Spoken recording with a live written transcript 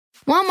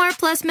Walmart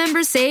Plus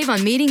members save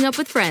on meeting up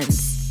with friends.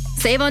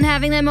 Save on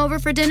having them over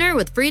for dinner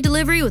with free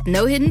delivery with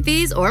no hidden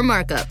fees or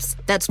markups.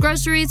 That's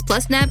groceries,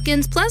 plus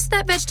napkins, plus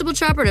that vegetable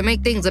chopper to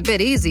make things a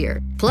bit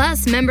easier.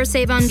 Plus, members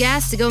save on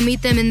gas to go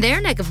meet them in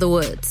their neck of the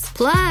woods.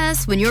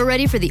 Plus, when you're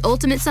ready for the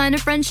ultimate sign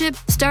of friendship,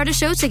 start a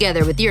show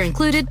together with your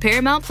included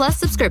Paramount Plus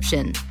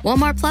subscription.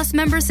 Walmart Plus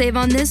members save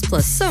on this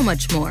plus so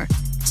much more.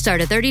 Start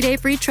a 30-day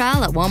free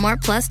trial at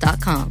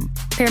walmartplus.com.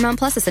 Paramount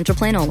Plus Essential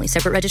Plan only.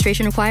 Separate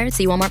registration required.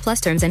 See Walmart Plus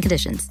terms and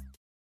conditions.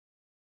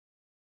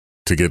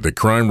 To get the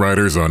Crime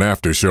Writers on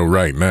After Show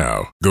right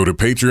now, go to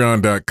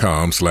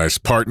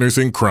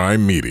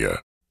patreon.com/partnersincrimemedia.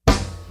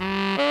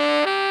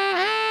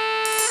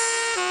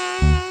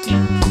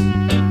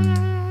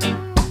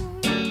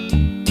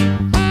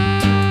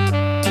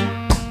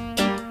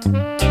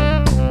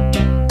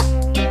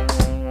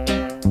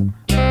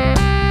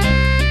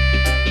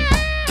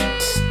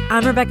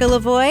 I'm Rebecca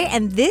Lavoie,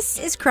 and this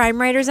is Crime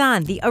Writers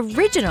On, the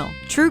original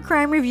true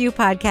crime review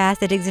podcast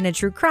that digs into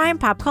true crime,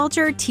 pop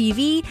culture,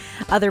 TV,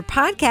 other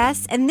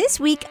podcasts, and this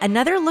week,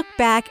 another look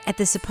back at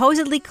the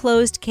supposedly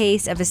closed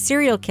case of a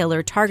serial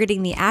killer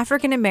targeting the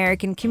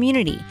African-American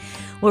community.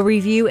 We'll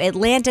review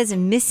Atlanta's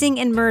Missing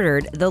and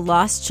Murdered, The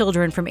Lost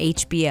Children from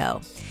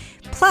HBO.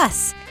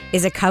 Plus,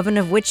 is a coven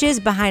of witches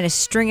behind a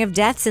string of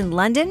deaths in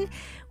London?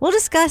 We'll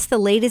discuss the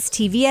latest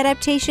TV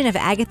adaptation of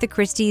Agatha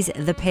Christie's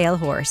The Pale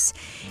Horse.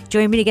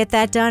 Join me to get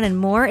that done and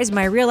more is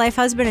my real-life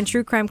husband and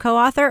true crime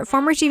co-author,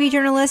 former TV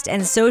journalist,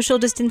 and social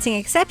distancing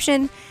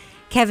exception,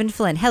 Kevin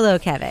Flynn. Hello,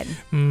 Kevin.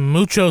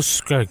 Muchos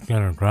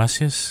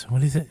gracias.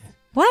 What is it?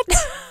 What?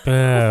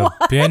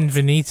 What?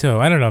 Bienvenido.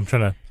 I don't know. I'm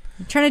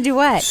trying to do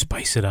what?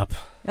 Spice it up.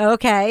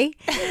 Okay.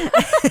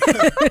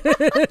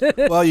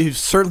 Well, you've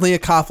certainly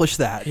accomplished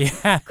that.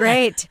 Yeah.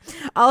 Great.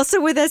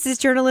 Also with us is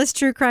journalist,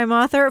 true crime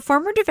author,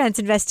 former defense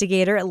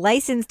investigator,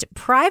 licensed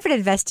private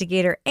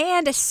investigator,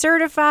 and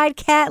certified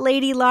cat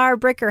lady, Lara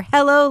Bricker.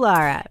 Hello,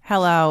 Lara.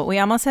 Hello. We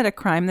almost had a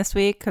crime this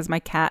week because my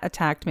cat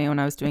attacked me when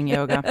I was doing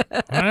yoga.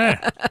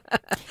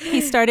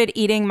 He started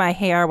eating my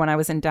hair when I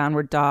was in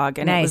downward dog,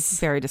 and It was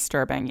very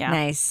disturbing. Yeah.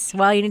 Nice.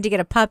 Well, you need to get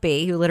a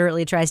puppy who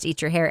literally tries to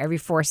eat your hair every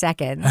 4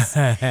 seconds.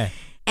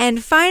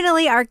 And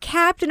finally, our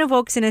captain of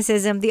woke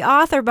cynicism, the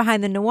author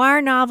behind the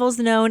noir novels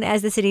known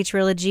as the City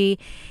Trilogy,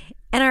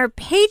 and our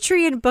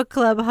Patreon book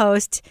club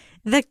host,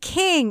 the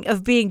king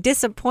of being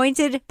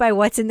disappointed by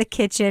what's in the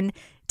kitchen,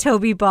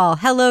 Toby Ball.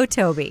 Hello,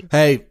 Toby.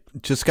 Hey,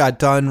 just got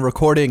done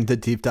recording the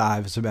deep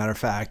dive, as a matter of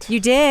fact. You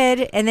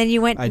did, and then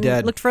you went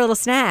and looked for a little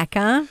snack,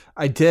 huh?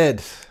 I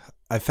did.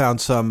 I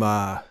found some,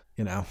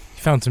 You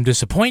found some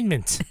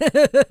disappointment.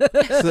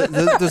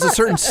 There's a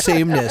certain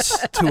sameness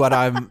to what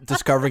I'm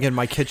discovering in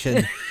my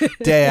kitchen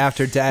day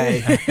after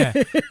day.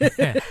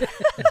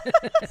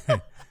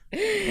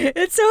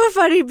 It's so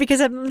funny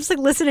because I'm just like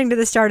listening to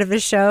the start of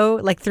the show,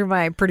 like through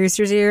my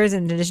producer's ears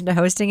in addition to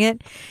hosting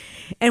it.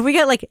 And we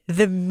got like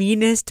the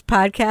meanest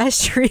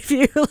podcast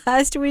review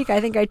last week.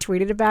 I think I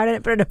tweeted about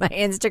it, put it on my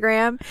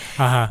Instagram.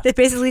 They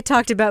basically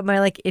talked about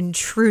my like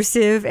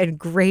intrusive and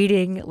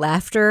grating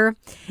laughter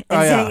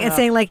and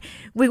saying like,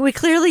 we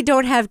clearly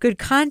don't have good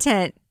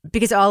content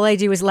because all I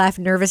do is laugh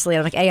nervously.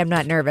 I'm like, hey, I'm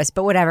not nervous,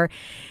 but whatever.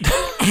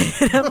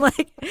 And I'm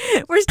like,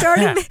 we're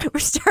starting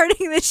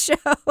the show.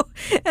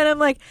 And I'm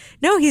like,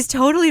 no, he's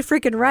totally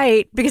freaking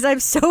right because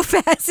I'm so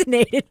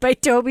fascinated by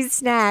Toby's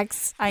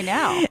snacks. I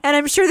know. And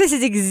I'm sure this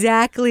is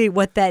exactly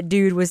what that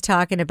dude was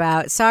talking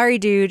about. Sorry,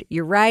 dude,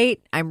 you're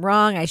right. I'm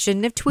wrong. I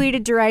shouldn't have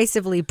tweeted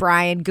derisively,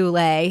 Brian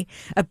Goulet,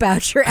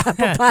 about your Apple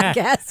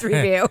Podcast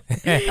review.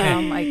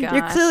 Oh, my God.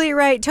 You're clearly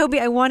right.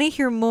 Toby, I want to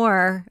hear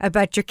more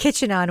about your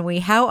kitchen ennui.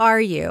 How are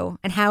you?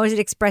 And how is it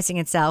expressing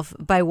itself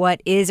by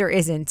what is or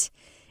isn't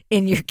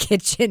in your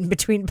kitchen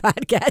between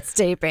podcast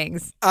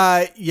tapings?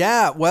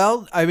 Yeah,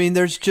 well, I mean,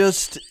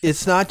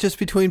 it's not just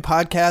between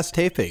podcast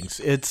tapings.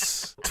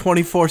 It's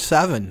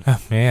 24/7.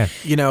 Oh, man.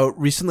 You know,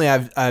 recently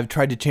I've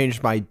tried to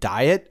change my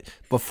diet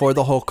before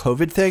the whole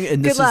COVID thing.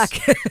 And this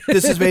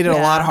has made it a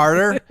lot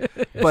harder.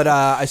 But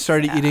I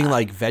started eating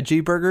like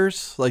veggie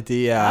burgers, like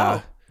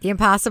the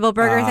Impossible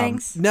Burger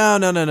things? No,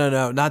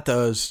 not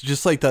those.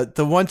 Just like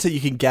the ones that you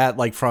can get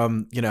like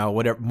from,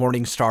 whatever,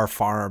 Morningstar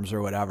Farms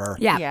or whatever.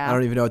 Yeah. I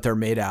don't even know what they're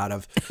made out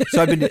of.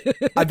 So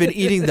I've been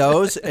eating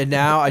those, and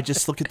now I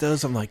just look at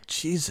those, I'm like,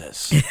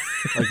 Jesus.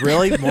 Like,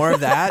 really? More of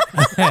that?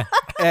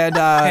 And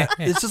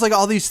it's just like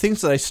all these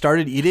things that I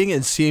started eating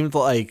and seemed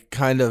like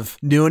kind of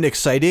new and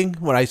exciting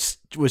when I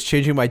was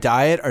changing my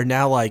diet are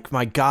now like,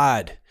 my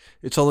God.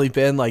 It's only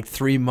been like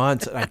 3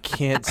 months and I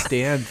can't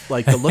stand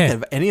like the look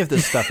of any of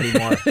this stuff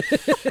anymore.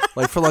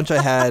 Like for lunch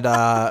I had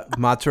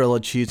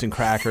mozzarella cheese and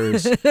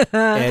crackers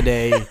and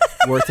a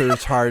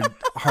Werther's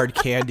hard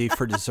candy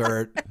for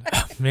dessert.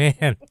 Oh,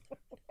 man.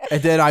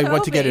 And then I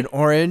went to get an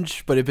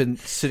orange, but it had been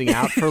sitting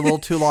out for a little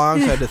too long,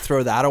 so I had to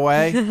throw that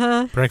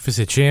away. Breakfast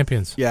at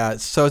Champions. Yeah,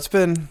 so it's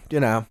been,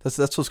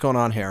 that's what's going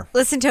on here.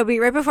 Listen, Toby,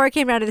 right before I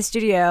came out of the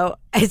studio,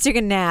 I took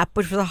a nap,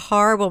 which was a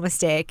horrible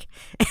mistake.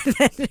 And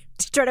then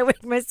to try to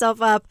wake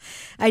myself up,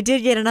 I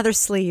did get another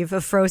sleeve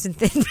of frozen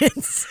Thin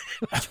Mints.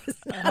 Which was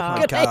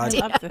my God. I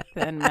love the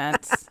Thin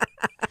Mints.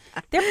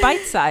 They're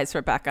bite-sized,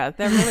 Rebecca.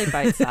 They're really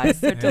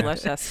bite-sized. They're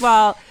delicious.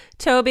 Well,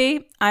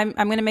 Toby, I'm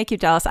going to make you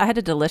jealous. I had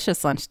a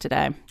delicious lunch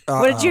today.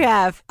 What did you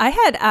have? I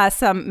had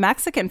some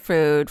Mexican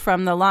food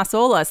from the Las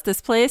Olas. This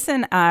place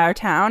in our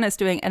town is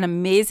doing an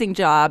amazing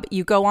job.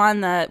 You go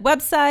on the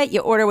website,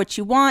 you order what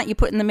you want, you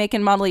put in the make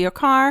and model of your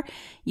car,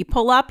 you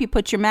pull up, you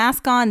put your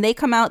mask on, they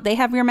come out, they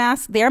have their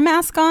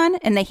mask on,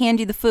 and they hand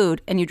you the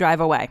food, and you drive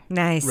away.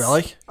 Nice.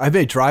 Really? I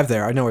may drive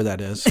there. I know where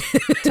that is.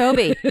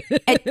 Toby,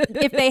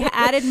 if they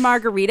added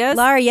margaritas.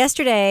 Laura,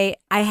 yesterday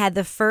I had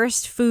the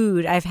first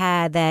food I've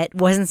had that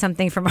wasn't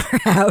something from our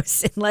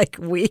house in like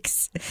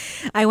weeks.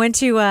 I went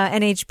to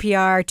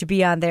NHPR to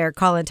be on their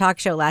call-in talk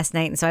show last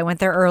night, and so I went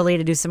there early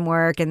to do some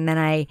work, and then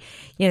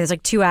it was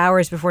like 2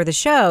 hours before the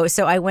show,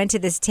 so I went to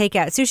this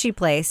takeout sushi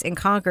place in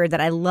Concord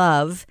that I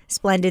love,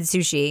 Splendid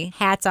Sushi.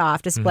 Hats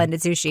off to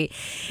Splendid Sushi.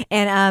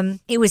 And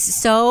it was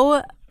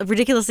so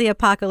ridiculously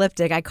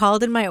apocalyptic. I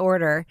called in my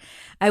order.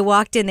 I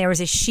walked in. There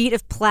was a sheet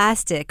of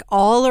plastic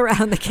all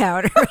around the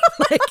counter,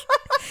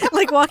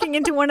 like walking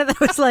into one of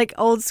those like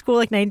old school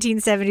like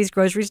 1970s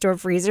grocery store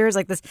freezers,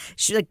 like this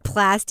like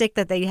plastic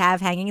that they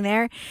have hanging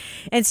there.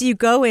 And so you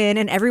go in,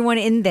 and everyone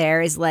in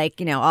there is like,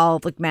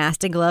 all like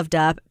masked and gloved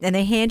up, and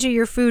they hand you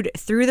your food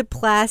through the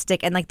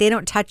plastic, and like they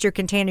don't touch your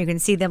container. You can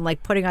see them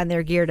like putting on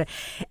their gear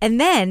and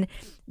then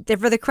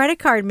for the credit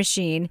card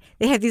machine,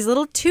 they have these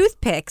little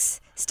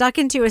toothpicks stuck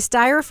into a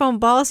styrofoam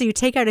ball. So you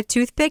take out a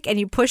toothpick and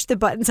you push the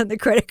buttons on the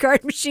credit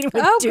card machine with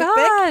a toothpick.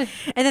 God.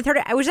 And then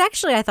it was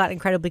actually, I thought,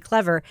 incredibly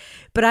clever.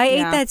 But I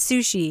ate that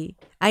sushi.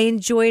 I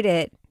enjoyed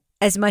it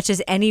as much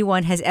as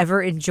anyone has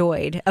ever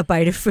enjoyed a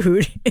bite of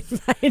food in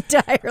my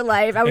entire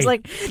life. I was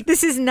like,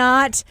 this is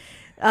not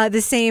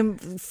the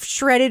same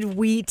shredded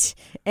wheat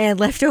and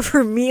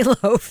leftover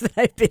meatloaf that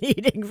I've been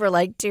eating for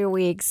like 2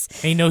 weeks.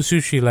 Ain't no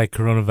sushi like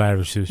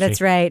coronavirus sushi.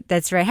 That's right.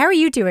 That's right. How are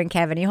you doing,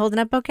 Kevin? You holding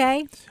up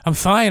okay? I'm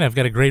fine. I've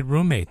got a great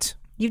roommate.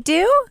 You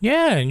do?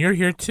 Yeah, and you're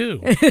here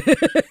too.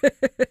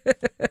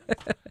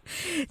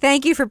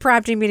 Thank you for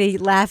prompting me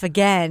to laugh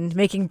again,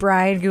 making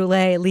Brian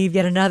Goulet leave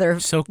yet another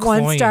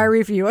one-star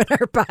review on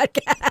our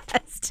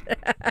podcast.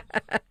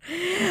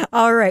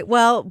 All right.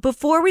 Well,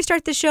 before we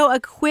start the show, a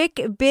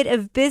quick bit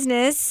of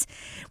business.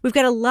 We've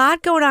got a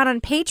lot going on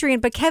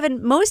Patreon, but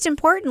Kevin, most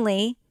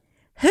importantly,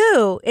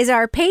 who is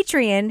our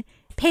patron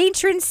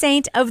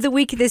saint of the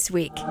week this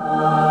week?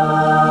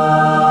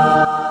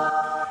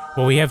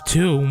 Well, we have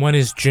two. One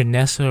is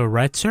Janessa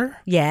Retzer.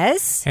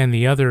 Yes. And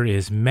the other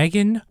is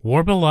Megan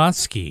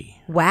Warbilowski.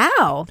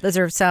 Wow. Those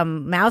are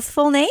some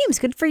mouthful names.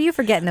 Good for you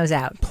for getting those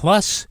out.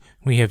 Plus,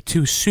 we have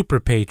two super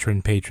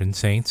patron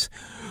saints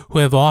who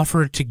have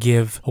offered to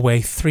give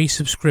away 3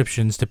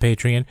 subscriptions to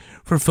Patreon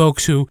for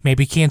folks who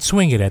maybe can't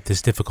swing it at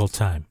this difficult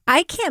time.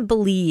 I can't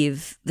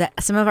believe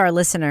that some of our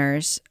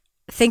listeners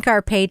think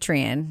our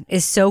Patreon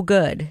is so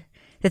good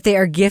that they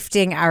are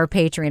gifting our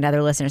Patreon to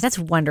other listeners. That's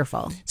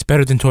wonderful. It's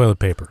better than toilet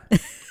paper.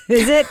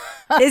 Is it?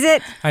 Is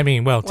it? I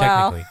mean, well,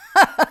 technically.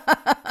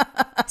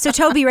 So,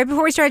 Toby, right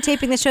before we started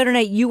taping the show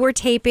tonight, you were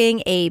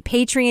taping a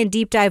Patreon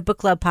Deep Dive Book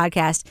Club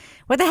podcast.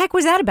 What the heck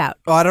was that about?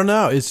 Oh, I don't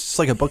know. It's just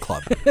like a book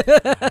club.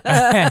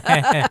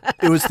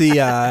 It was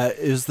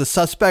the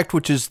Suspect,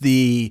 which is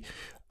the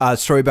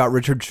story about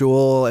Richard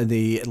Jewell and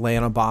the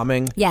Atlanta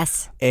bombing.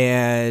 Yes.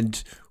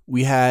 And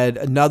we had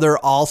another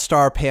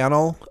all-star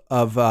panel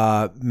of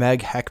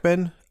Meg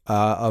Heckman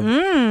of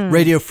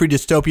Radio Free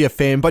Dystopia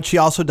fame, but she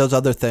also does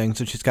other things,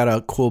 and she's got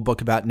a cool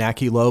book about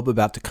Naki Loeb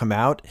about to come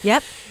out.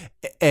 Yep.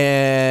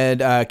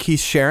 And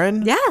Keith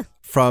Sharon. Yeah.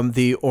 From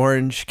the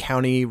Orange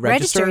County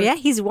Register. Yeah,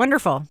 he's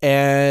wonderful.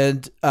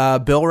 And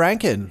Bill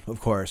Rankin, of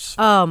course.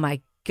 Oh,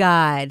 my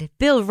God.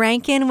 Bill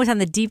Rankin was on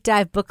the Deep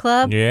Dive Book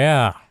Club?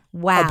 Yeah.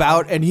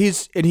 Wow. And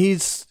he's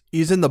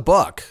in the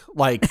book,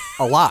 like,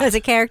 a lot. As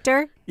a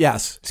character?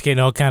 Yes. He's getting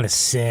all kind of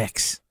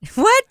sex.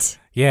 What?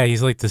 Yeah,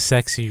 he's like the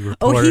sexy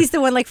reporter. Oh, he's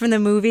the one like from the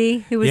movie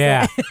who was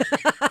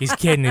He's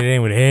getting it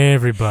in with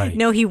everybody.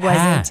 No, he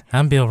wasn't. Hi,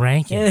 I'm Bill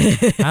Rankin.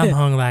 I'm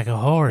hung like a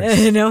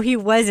horse. No, he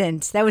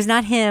wasn't. That was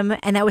not him,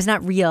 and that was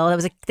not real. That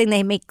was a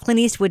thing Clint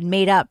Eastwood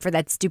made up for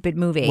that stupid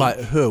movie. What?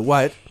 Who?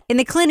 What? In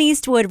the Clint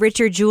Eastwood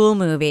Richard Jewell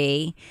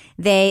movie,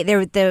 there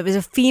was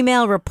a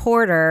female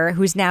reporter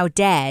who's now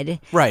dead.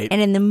 Right. And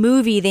in the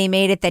movie, they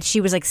made it that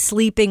she was like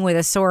sleeping with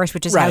a source,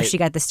 which is how she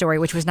got the story,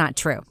 which was not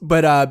true.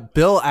 But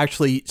Bill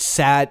actually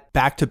sat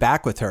back to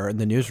back with her in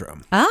the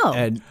newsroom. Oh.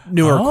 And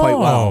knew her quite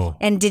well.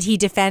 And did he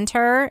defend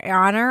her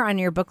honor on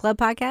your book club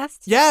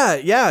podcast?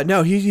 Yeah.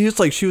 No, he was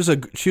like, she was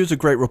a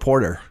great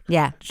reporter.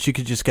 Yeah. She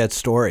could just get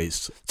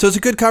stories. So it's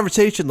a good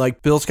conversation.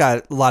 Like, Bill's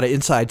got a lot of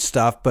inside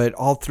stuff, but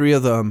all three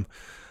of them,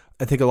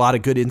 I think, a lot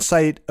of good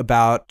insight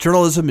about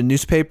journalism and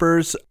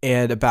newspapers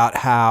and about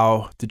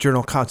how the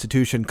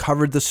Journal-Constitution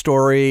covered the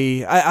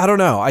story. I don't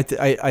know.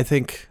 I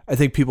think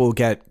people will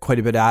get quite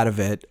a bit out of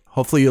it.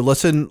 Hopefully you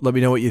listen. Let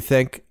me know what you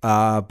think.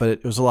 But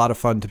it was a lot of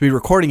fun to be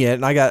recording it,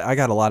 and I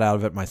got a lot out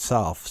of it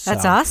myself. So.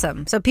 That's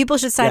awesome. So people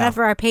should sign up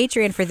for our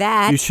Patreon for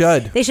that. You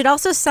should. They should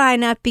also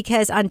sign up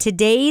because on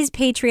today's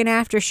Patreon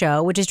After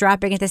Show, which is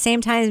dropping at the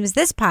same time as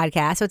this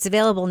podcast, so it's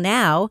available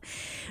now,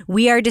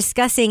 we are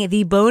discussing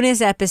the bonus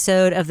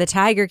episode of The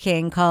Tiger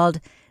King called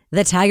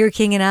The Tiger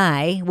King and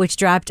I, which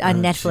dropped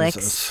on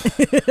Netflix,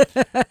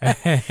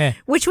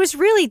 which was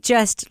really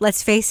just,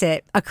 let's face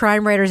it, a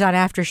Crime Writers on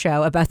After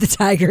show about the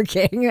Tiger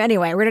King.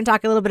 Anyway, we're going to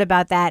talk a little bit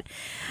about that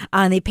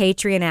on the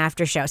Patreon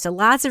After show. So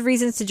lots of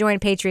reasons to join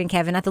Patreon,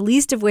 Kevin, not the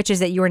least of which is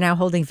that you are now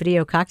holding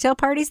video cocktail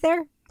parties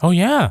there. Oh,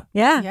 yeah.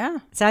 Yeah.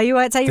 That's how you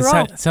roll.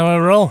 That's how I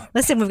roll.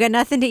 Listen, we've got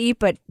nothing to eat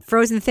but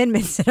frozen Thin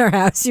Mints in our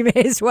house. You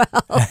may as well.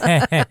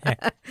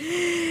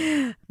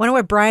 Wonder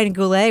what Brian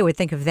Goulet would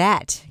think of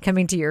that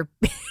coming to your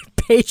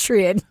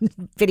Patreon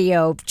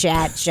video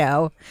chat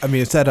show. I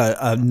mean, is that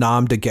a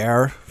nom de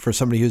guerre for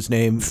somebody whose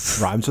name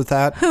rhymes with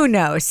that? Who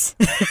knows?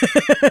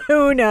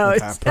 Who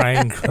knows? Okay.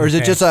 Brian, or is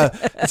it just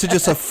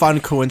a fun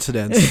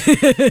coincidence?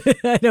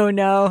 I don't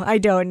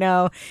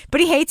know.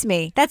 But he hates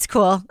me. That's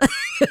cool.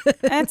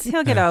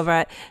 He'll get over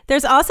it.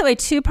 There's also a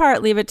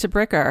 2-part Leave It to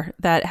Bricker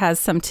that has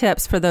some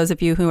tips for those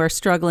of you who are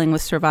struggling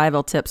with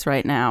survival tips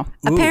right now.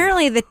 Ooh.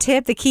 Apparently the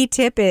key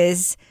tip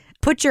is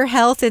put your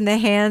health in the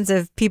hands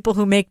of people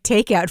who make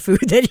takeout food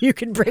that you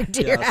can bring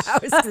to your house.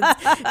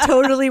 It's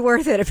totally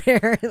worth it,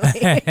 apparently.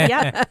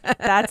 Yeah,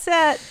 that's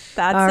it.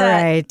 All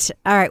right.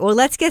 Well,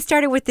 let's get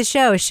started with the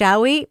show,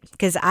 shall we?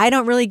 Because I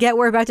don't really get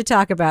what we're about to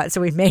talk about, so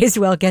we may as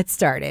well get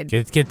started.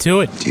 Get to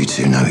it. Do you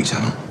two know each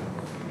other?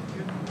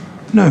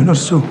 No, not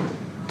at all.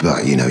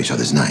 But you know each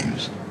other's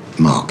names?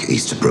 Mark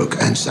Easterbrook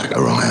and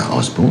Zachariah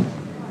Osborne?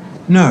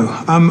 No.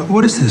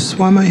 What is this?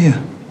 Why am I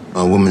here?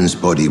 A woman's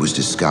body was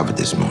discovered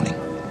this morning.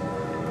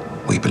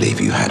 We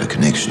believe you had a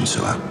connection to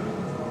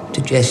her.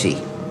 To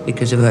Jessie,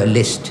 because of her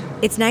list.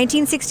 It's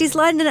 1960s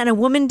London and a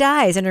woman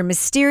dies under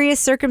mysterious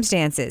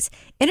circumstances.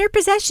 In her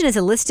possession is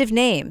a list of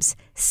names.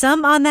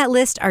 Some on that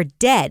list are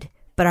dead,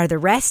 but are the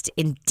rest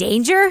in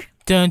danger?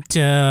 Dun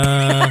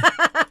dun.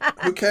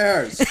 Who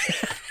cares?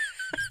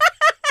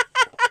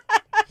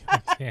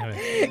 Damn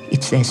it.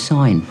 It's their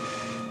sign.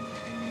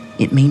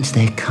 It means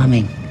they're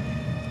coming.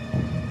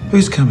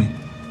 Who's coming?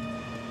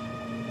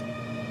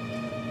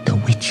 The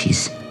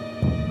witches.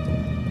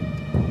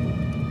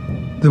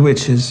 The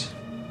witches.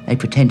 They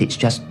pretend it's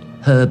just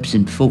herbs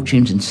and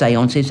fortunes and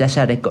seances. That's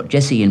how they've got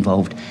Jessie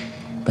involved.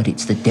 But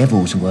it's the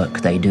devil's work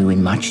they do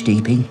in much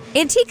deeping.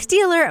 Antiques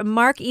dealer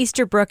Mark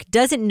Easterbrook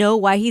doesn't know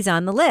why he's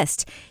on the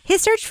list.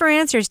 His search for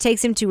answers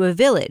takes him to a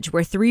village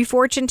where 3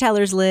 fortune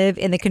tellers live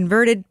in the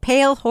converted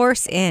Pale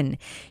Horse Inn.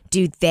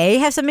 Do they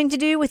have something to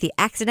do with the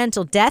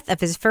accidental death of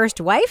his first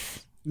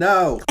wife?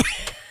 No.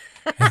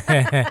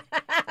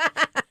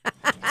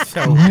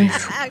 So What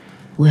if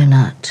we're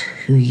not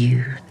who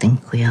you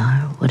think we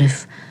are? What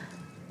if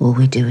all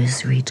we do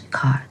is read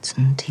cards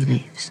and tea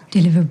leaves?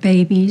 Deliver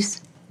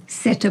babies,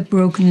 set a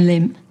broken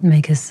limb.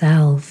 Make a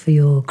salve for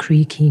your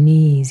creaky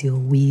knees, your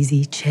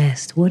wheezy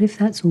chest. What if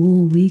that's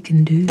all we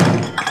can do?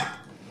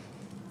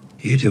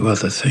 You do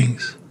other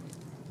things.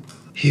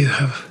 You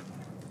have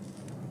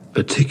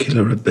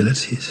particular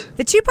abilities.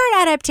 The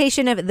 2-part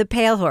adaptation of The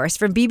Pale Horse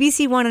from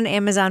BBC One and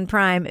Amazon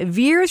Prime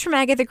veers from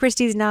Agatha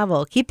Christie's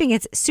novel, keeping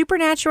its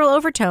supernatural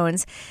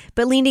overtones,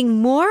 but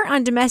leaning more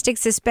on domestic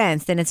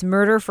suspense than its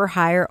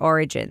murder-for-hire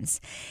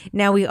origins.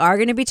 Now, we are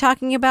going to be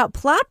talking about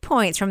plot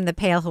points from The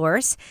Pale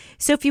Horse,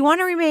 so if you want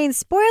to remain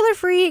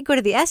spoiler-free, go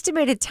to the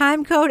estimated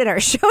time code in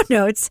our show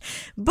notes.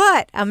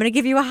 But I'm going to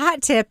give you a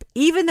hot tip.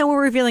 Even though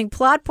we're revealing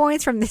plot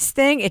points from this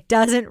thing, it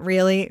doesn't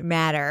really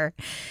matter.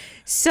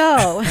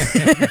 So,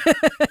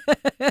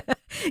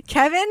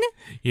 Kevin?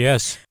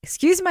 yes.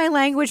 Excuse my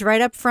language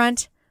right up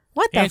front.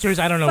 What the Answer is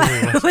I don't know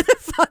who it was. What the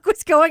fuck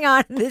was going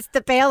on in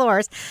The Pale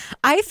Horse?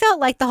 I felt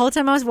like the whole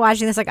time I was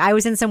watching this, like I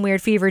was in some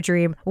weird fever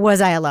dream.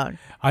 Was I alone?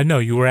 No,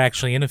 you were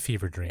actually in a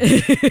fever dream.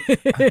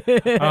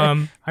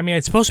 I mean,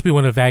 it's supposed to be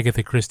one of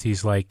Agatha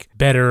Christie's like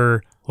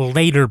better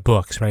later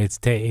books, right?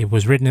 It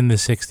was written in the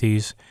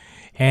 60s.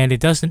 And it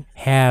doesn't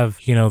have,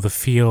 the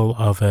feel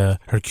of a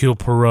Hercule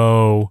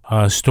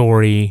Poirot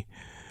story.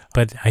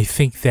 But I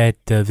think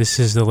that this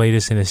is the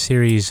latest in a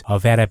series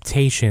of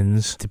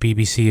adaptations the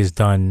BBC has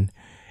done.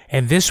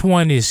 And this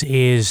one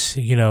is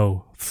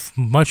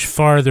much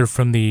farther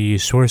from the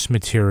source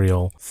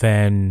material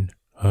than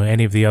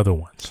any of the other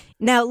ones.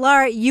 Now,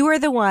 Laura, you are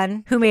the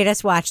one who made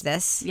us watch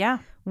this. Yeah.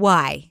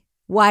 Why?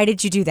 Why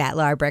did you do that,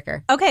 Laura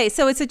Bricker? Okay,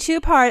 so it's a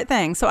 2-part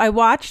thing. So I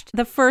watched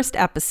the first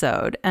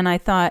episode and I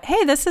thought,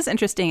 hey, this is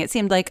interesting. It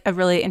seemed like a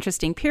really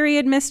interesting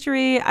period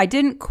mystery. I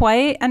didn't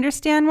quite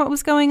understand what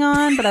was going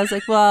on, but I was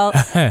like, well,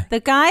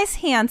 the guy's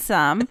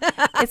handsome.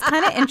 It's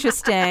kind of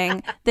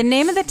interesting. The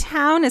name of the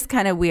town is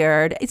kind of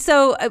weird.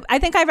 So I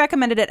think I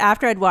recommended it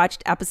after I'd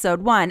watched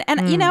episode 1.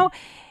 And,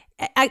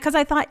 because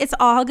I thought it's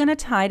all going to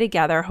tie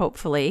together,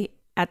 hopefully,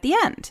 at the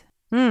end.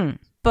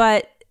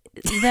 But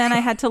then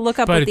I had to look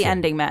up what the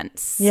ending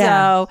meant.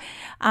 Yeah. So,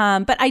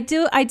 but I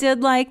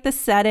did like the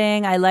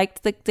setting. I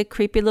liked the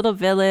creepy little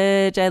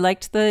village. I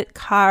liked the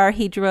car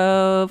he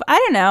drove. I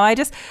don't know.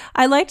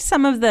 I liked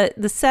some of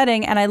the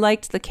setting and I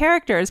liked the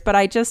characters, but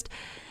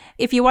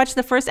if you watch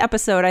the first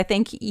episode, I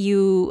think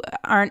you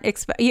aren't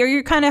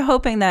you're kind of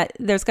hoping that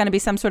there's going to be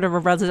some sort of a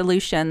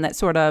resolution that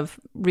sort of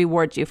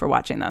rewards you for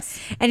watching this.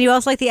 And you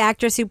also like the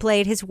actress who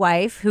played his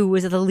wife, who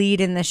was the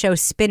lead in the show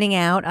Spinning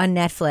Out on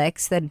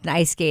Netflix, the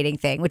ice skating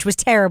thing, which was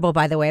terrible,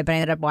 by the way, but I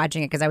ended up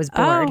watching it because I was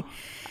bored. Oh,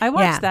 I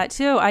watched that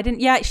too. I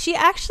didn't. Yeah, she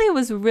actually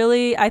was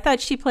really. I thought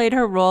she played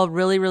her role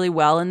really, really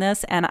well in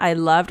this, and I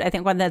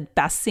think one of the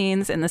best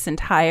scenes in this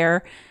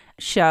entire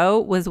show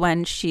was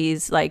when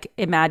she's like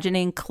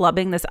imagining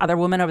clubbing this other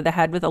woman over the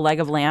head with a leg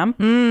of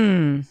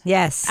lamb.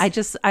 Yes.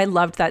 I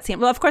loved that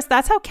scene. Well, of course,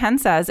 that's how Ken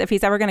says if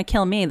he's ever going to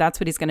kill me, that's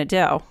what he's going to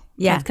do.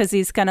 Yeah. Because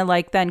he's going to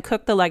like then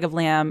cook the leg of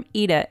lamb,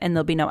 eat it, and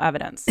there'll be no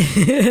evidence.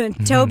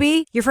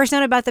 Toby, your first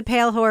note about the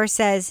pale horse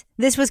says,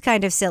 this was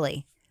kind of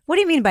silly. What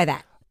do you mean by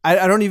that?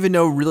 I don't even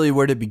know really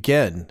where to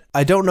begin.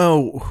 I don't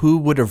know who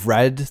would have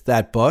read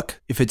that book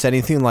if it's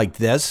anything like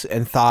this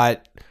and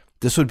thought,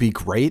 this would be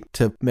great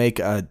to make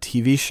a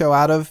TV show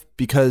out of,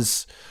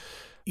 because,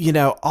 you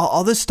know,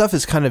 all this stuff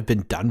has kind of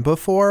been done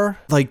before.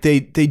 Like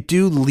they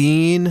do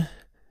lean,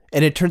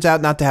 and it turns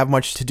out not to have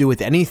much to do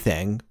with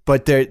anything,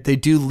 but they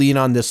do lean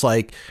on this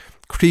like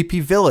creepy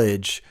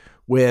village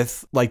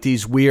with like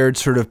these weird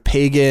sort of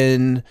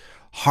pagan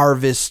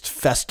harvest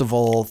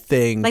festival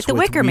things. Like the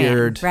Wicker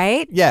Man,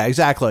 right? Yeah,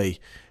 exactly.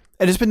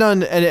 And it's been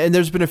done, and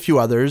there's been a few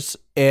others,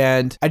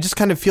 and I just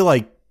kind of feel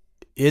like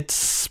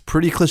it's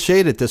pretty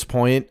cliched at this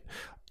point.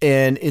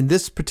 And in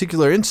this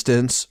particular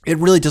instance, it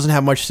really doesn't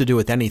have much to do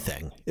with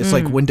anything. It's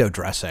like window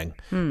dressing.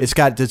 It's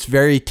got this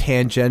very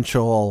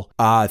tangential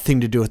thing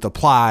to do with the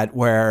plot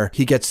where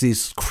he gets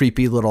these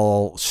creepy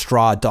little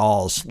straw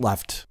dolls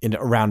left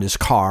around his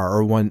car,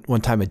 or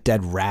one time a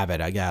dead rabbit,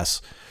 I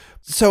guess.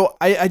 So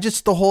I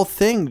just, the whole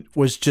thing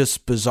was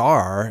just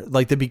bizarre.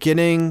 Like the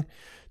beginning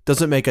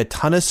doesn't make a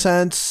ton of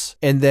sense.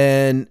 And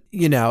then,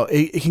 you know,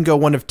 it can go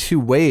one of two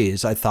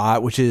ways, I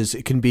thought, which is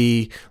it can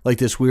be like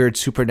this weird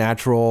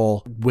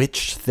supernatural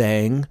witch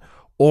thing,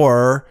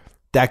 or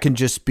that can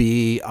just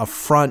be a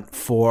front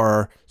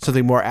for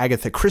something more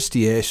Agatha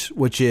Christie-ish,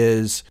 which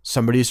is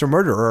somebody's a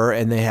murderer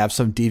and they have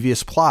some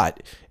devious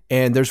plot.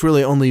 And there's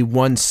really only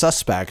one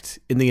suspect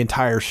in the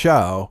entire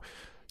show.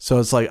 So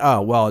it's like,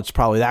 oh, well, it's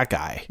probably that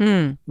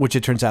guy, which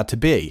it turns out to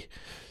be.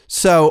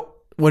 So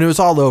when it was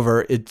all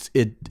over, it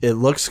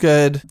looks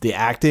good. The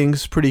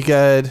acting's pretty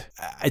good.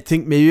 I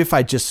think maybe if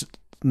I just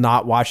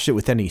not watched it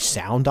with any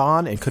sound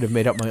on and could have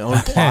made up my own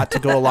plot to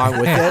go along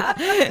with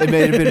it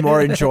may have been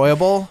more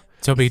enjoyable.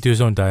 Toby do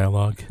his own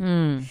dialogue.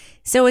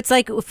 So it's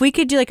like if we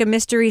could do like a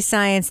Mystery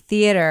Science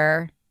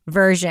Theater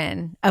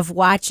version of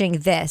watching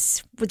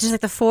this, which is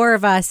like the four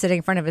of us sitting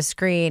in front of a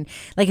screen,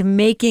 like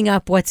making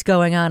up what's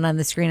going on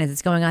the screen as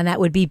it's going on, that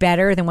would be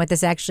better than what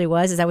this actually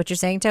was. Is that what you're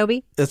saying,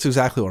 Toby? That's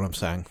exactly what I'm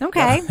saying.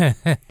 Okay.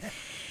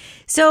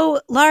 So,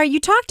 Laura, you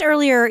talked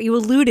earlier, you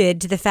alluded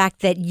to the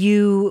fact that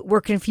you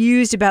were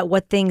confused about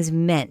what things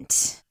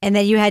meant and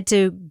that you had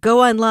to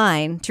go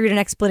online to read an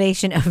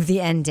explanation of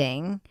the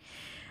ending.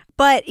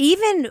 But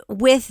even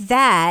with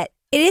that,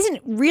 it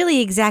isn't really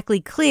exactly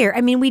clear.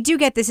 I mean, we do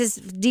get, this is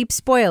deep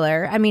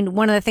spoiler. I mean,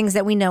 one of the things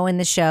that we know in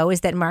the show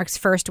is that Mark's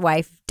first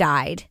wife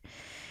died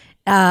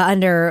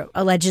under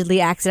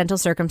allegedly accidental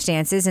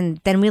circumstances. And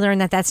then we learn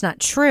that that's not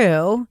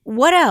true.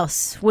 What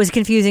else was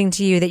confusing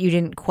to you that you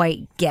didn't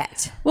quite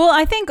get? Well,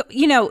 I think,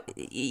 you know,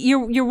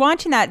 you're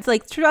watching that,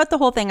 like throughout the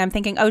whole thing, I'm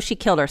thinking, oh, she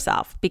killed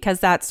herself,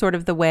 because that's sort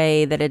of the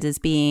way that it is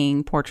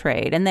being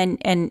portrayed. And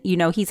then, you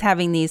know, he's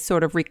having these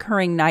sort of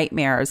recurring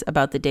nightmares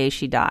about the day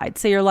she died.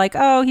 So you're like,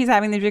 oh, he's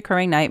having these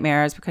recurring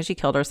nightmares because she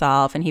killed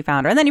herself and he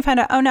found her. And then you find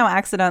out, oh no,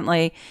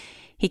 accidentally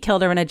he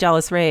killed her in a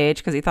jealous rage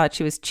because he thought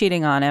she was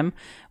cheating on him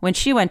when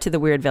she went to the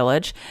weird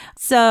village.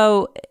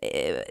 So,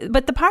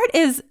 but the part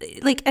is,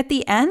 like, at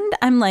the end,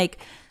 I'm like,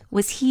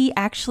 was he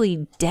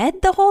actually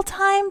dead the whole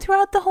time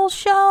throughout the whole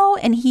show?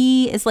 And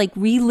he is like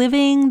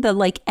reliving the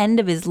like end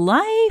of his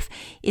life?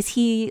 Is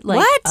he like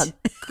what?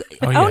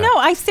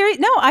 I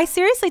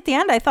seriously at the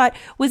end I thought,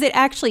 was it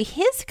actually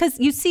his? Because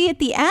you see at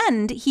the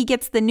end he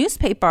gets the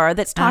newspaper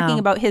that's talking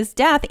about his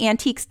death,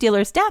 Antique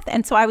Dealer's death,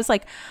 and so I was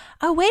like,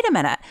 oh, wait a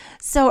minute.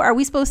 So are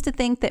we supposed to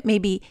think that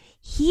maybe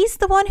he's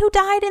the one who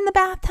died in the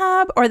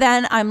bathtub? Or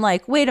then I'm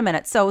like, wait a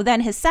minute. So then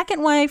his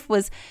second wife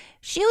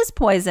she was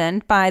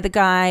poisoned by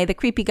the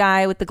creepy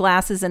guy with the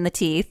glasses and the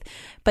teeth,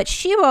 but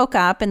she woke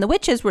up and the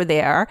witches were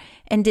there.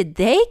 And did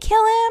they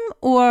kill him,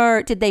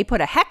 or did they put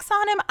a hex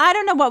on him? I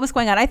don't know what was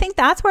going on. I think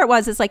that's where it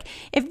was. It's like,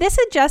 if this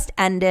had just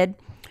ended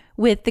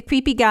with the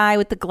creepy guy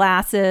with the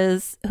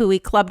glasses who he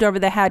clubbed over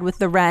the head with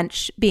the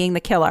wrench being the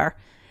killer,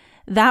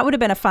 That would have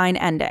been a fine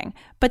ending.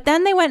 But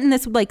then they went in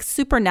this like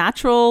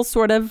supernatural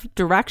sort of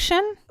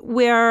direction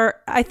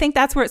where I think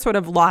that's where it sort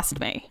of lost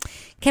me.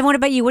 Kevin, what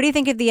about you? What do you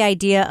think of the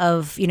idea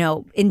of,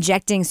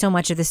 injecting so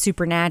much of the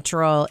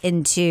supernatural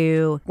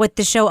into what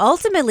the show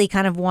ultimately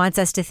kind of wants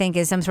us to think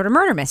is some sort of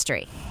murder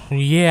mystery?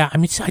 Yeah, I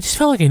mean, I just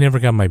felt like I never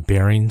got my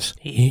bearings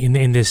in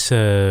this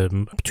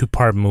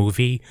two-part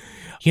movie.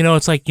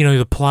 It's like,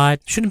 the plot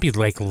shouldn't be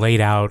like laid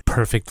out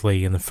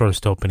perfectly in the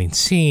first opening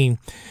scene,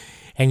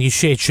 and it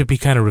should be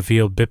kind of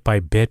revealed bit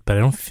by bit,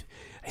 but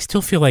I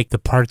still feel like the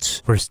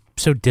parts were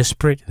so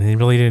disparate and they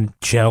really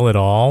didn't gel at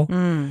all.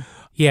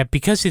 Yeah,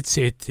 because it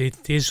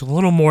is a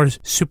little more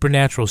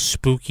supernatural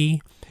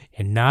spooky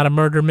and not a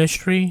murder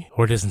mystery,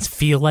 or it doesn't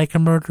feel like a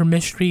murder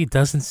mystery. It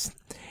doesn't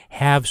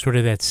have sort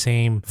of that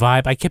same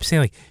vibe. I kept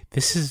saying, like,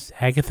 this is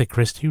Agatha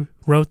Christie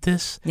wrote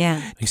this.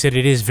 Yeah. He said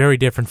it is very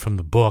different from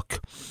the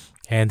book,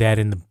 and that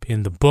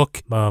in the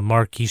book,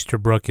 Mark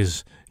Easterbrook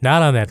is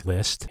not on that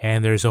list,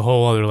 and there's a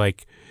whole other,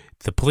 like,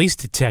 the police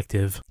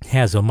detective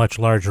has a much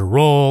larger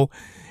role,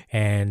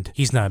 and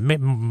he's not,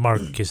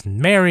 Mark isn't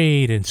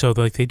married, and so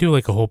like they do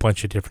like a whole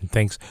bunch of different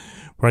things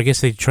where I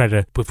guess they try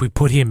to, if we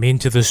put him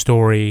into the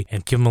story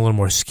and give him a little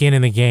more skin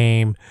in the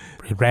game,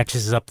 it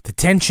ratchets up the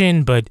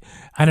tension, but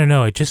I don't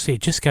know, it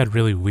just got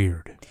really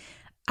weird.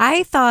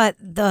 I thought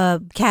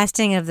the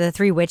casting of the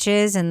three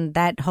witches and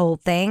that whole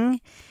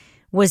thing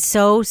was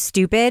so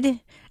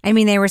stupid. I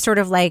mean, they were sort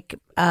of like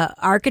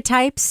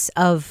archetypes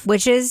of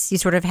witches. You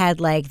sort of had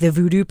like the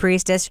voodoo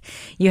priestess.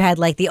 You had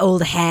like the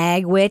old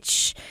hag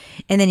witch.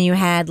 And then you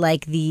had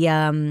like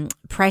the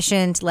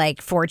prescient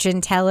like fortune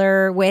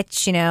teller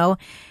witch,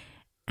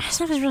 I just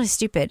thought it was really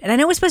stupid. And I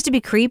know it was supposed to be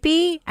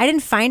creepy. I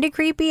didn't find it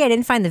creepy. I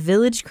didn't find the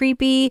village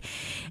creepy.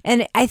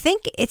 And I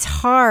think it's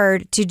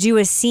hard to do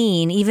a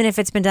scene, even if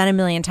it's been done a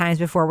million times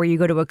before, where you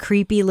go to a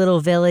creepy little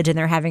village and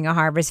they're having a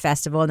harvest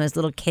festival and there's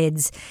little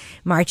kids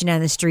marching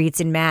down the streets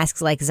in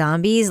masks like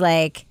zombies.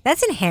 Like,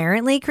 that's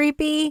inherently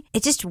creepy.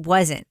 It just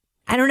wasn't.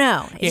 I don't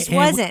know. It just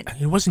wasn't.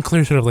 It wasn't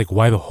clear sort of like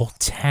why the whole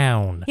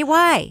town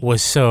why?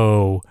 Was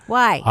so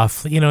why?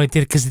 Off. It did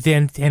because it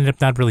ended up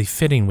not really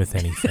fitting with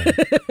anything.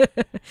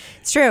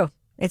 It's true.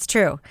 It's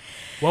true.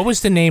 What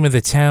was the name of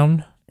the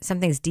town?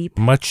 Something's deep.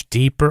 Much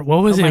deeper.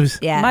 What was it? It was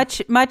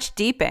Much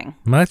deeping.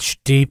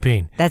 Much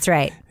deeping. That's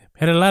right.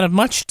 Had a lot of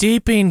much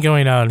deeping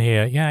going on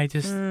here. Yeah, I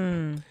just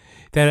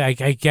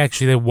that I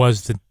actually that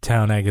was the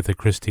town Agatha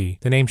Christie,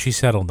 the name she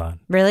settled on.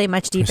 Really,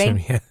 much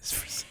deeping.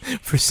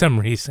 For some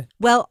reason.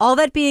 Well, all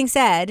that being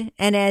said,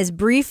 and as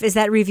brief as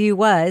that review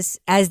was,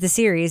 as the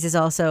series is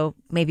also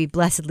maybe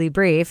blessedly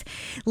brief,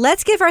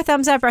 let's give our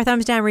thumbs up, our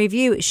thumbs down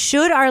review.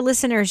 Should our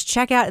listeners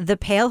check out The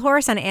Pale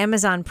Horse on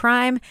Amazon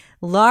Prime,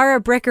 Laura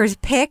Bricker's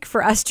pick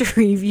for us to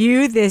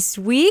review this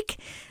week?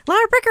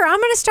 Laura Bricker, I'm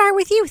going to start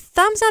with you.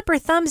 Thumbs up or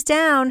thumbs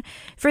down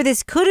for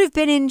this could have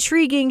been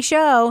intriguing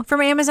show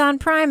from Amazon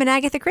Prime and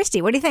Agatha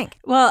Christie. What do you think?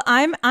 Well,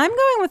 I'm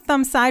going with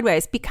thumbs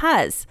sideways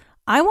because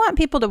I want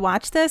people to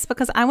watch this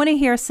because I want to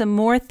hear some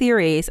more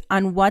theories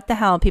on what the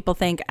hell people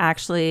think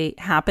actually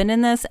happened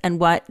in this and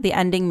what the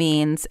ending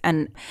means.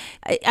 And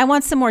I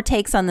want some more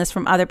takes on this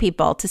from other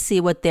people to see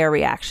what their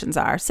reactions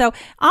are. So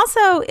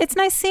also, it's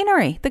nice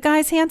scenery. The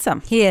guy's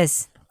handsome. He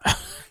is.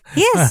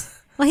 He is.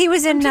 Well, he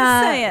was in,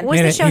 what was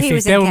the show he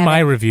was in, That was Kevin? my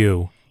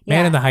review.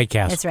 Man in the High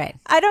Castle. That's right.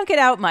 I don't get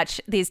out much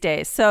these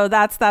days, so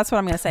that's what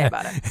I'm going to say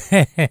about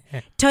it.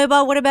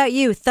 Toyball, what about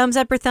you? Thumbs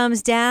up or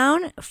thumbs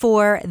down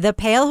for The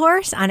Pale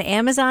Horse on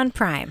Amazon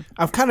Prime?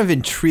 I'm kind of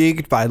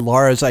intrigued by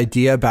Laura's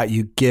idea about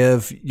you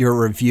give your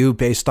review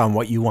based on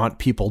what you want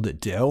people to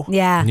do.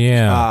 Yeah.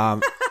 Yeah.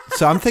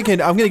 So I'm thinking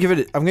I'm gonna give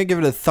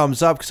it a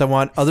thumbs up because I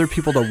want other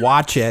people to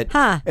watch it,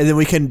 and then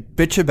we can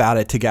bitch about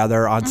it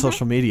together on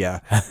social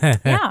media.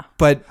 Yeah.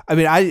 But I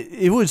mean,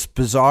 it was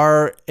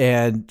bizarre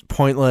and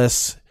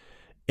pointless,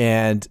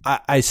 and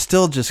I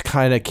still just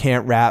kind of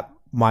can't wrap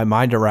my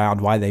mind around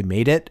why they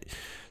made it.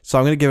 So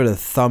I'm gonna give it a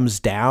thumbs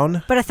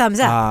down, but a thumbs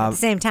up at the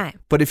same time.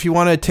 But if you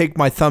want to take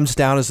my thumbs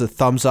down as a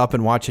thumbs up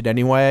and watch it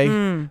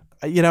anyway.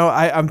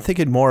 I'm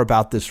thinking more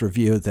about this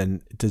review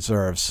than it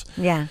deserves.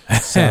 Yeah.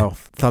 So,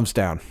 thumbs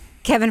down.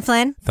 Kevin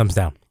Flynn? Thumbs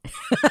down.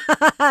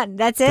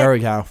 That's it? There we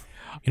go.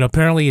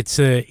 Apparently it's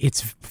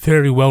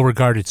very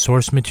well-regarded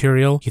source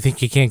material. You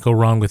think you can't go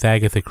wrong with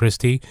Agatha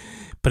Christie,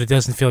 but it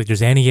doesn't feel like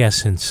there's any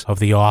essence of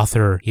the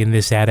author in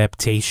this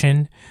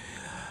adaptation.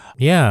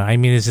 Yeah, I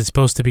mean, is it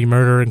supposed to be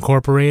Murder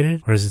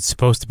Incorporated, or is it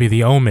supposed to be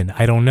The Omen?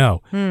 I don't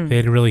know.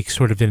 They really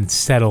sort of didn't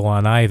settle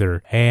on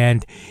either.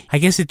 And I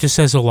guess it just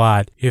says a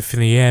lot if in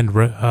the end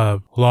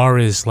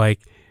Laura is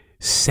like,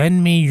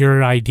 send me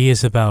your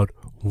ideas about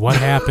what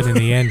happened in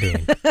the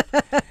ending.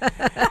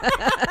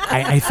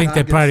 I think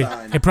that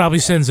probably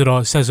says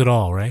it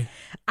all, right?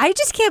 I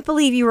just can't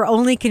believe you were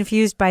only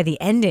confused by the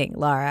ending,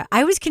 Laura.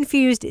 I was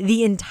confused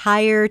the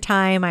entire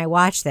time I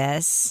watched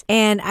this.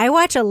 And I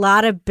watch a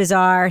lot of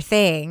bizarre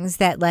things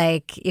that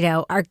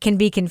can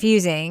be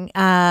confusing.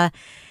 I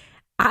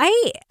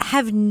I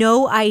have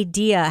no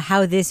idea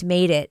how this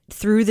made it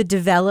through the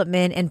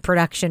development and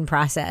production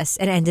process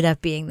and ended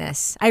up being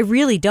this. I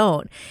really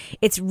don't.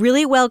 It's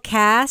really well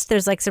cast.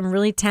 There's like some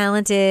really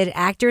talented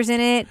actors in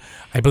it.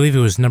 I believe it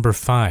was number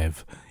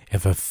 5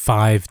 of a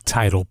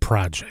 5-title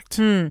project.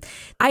 I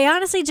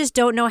honestly just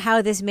don't know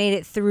how this made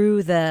it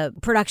through the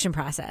production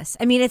process.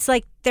 I mean, it's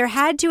like there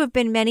had to have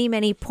been many,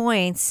 many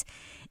points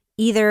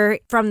either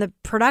from the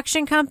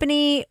production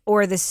company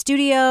or the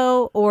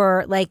studio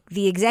or like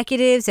the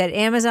executives at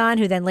Amazon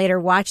who then later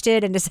watched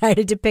it and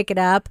decided to pick it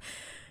up.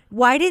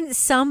 Why didn't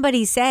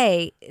somebody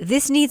say,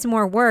 this needs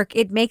more work?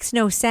 It makes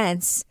no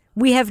sense.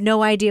 We have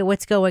no idea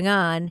what's going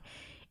on.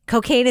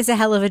 Cocaine is a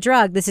hell of a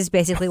drug. This is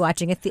basically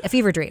watching a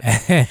fever dream.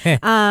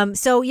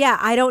 So, yeah,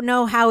 I don't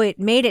know how it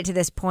made it to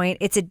this point.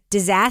 It's a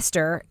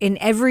disaster in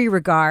every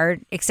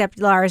regard, except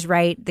Lara's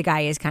right. The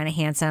guy is kind of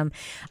handsome.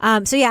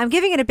 So, yeah, I'm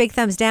giving it a big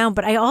thumbs down.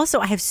 But I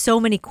have so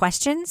many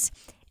questions,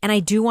 and I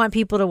do want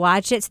people to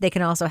watch it so they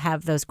can also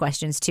have those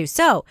questions, too.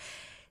 So,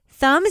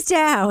 thumbs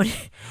down.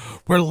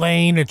 We're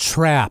laying a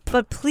trap.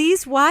 But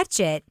please watch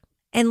it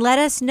and let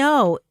us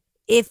know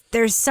if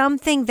there's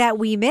something that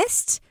we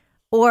missed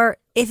or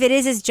if it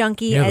is as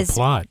junky as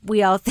plot.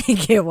 We all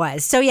think it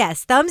was. So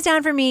yes, thumbs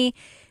down for me.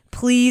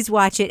 Please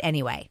watch it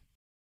anyway.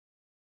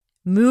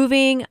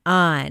 Moving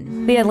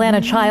on. The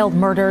Atlanta child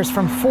murders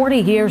from 40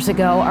 years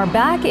ago are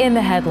back in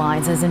the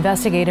headlines as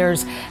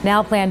investigators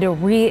now plan to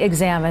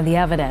re-examine the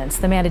evidence.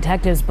 The man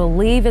detectives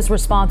believe is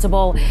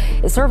responsible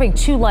is serving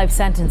 2 life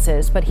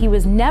sentences, but he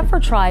was never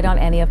tried on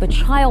any of the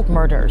child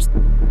murders.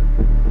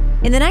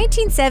 In the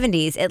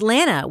 1970s,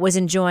 Atlanta was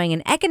enjoying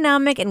an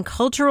economic and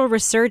cultural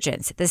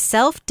resurgence, the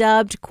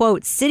self-dubbed,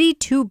 quote, city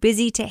too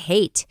busy to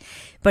hate.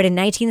 But in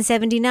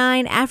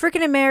 1979,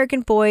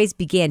 African-American boys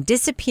began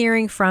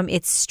disappearing from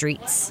its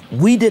streets.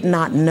 We did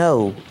not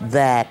know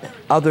that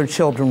other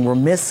children were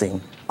missing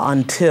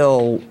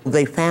until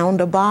they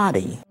found a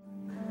body.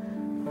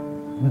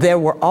 There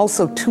were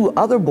also 2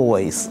 other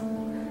boys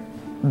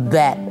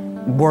that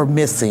were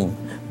missing,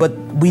 but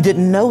we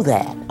didn't know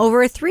that.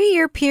 Over a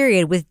 3-year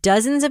period with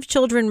dozens of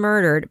children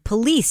murdered,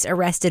 police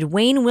arrested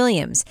Wayne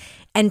Williams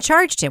and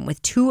charged him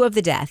with 2 of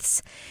the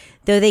deaths.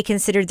 Though they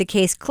considered the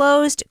case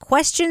closed,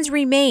 questions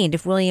remained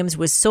if Williams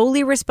was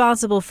solely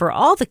responsible for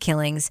all the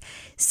killings,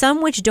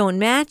 some which don't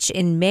match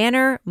in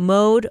manner,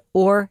 mode,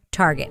 or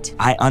target.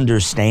 I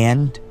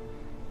understand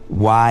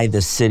why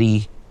the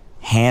city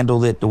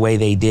handled it the way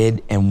they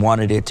did and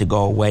wanted it to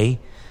go away,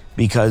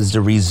 because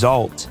the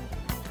result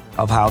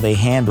of how they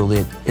handled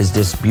it is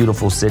this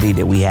beautiful city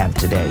that we have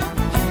today.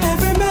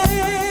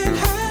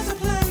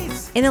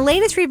 In the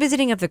latest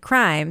revisiting of the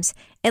crimes,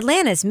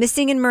 Atlanta's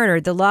Missing and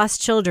Murdered: The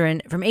Lost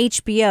Children from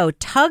HBO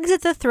tugs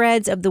at the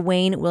threads of the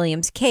Wayne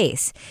Williams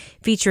case,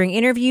 featuring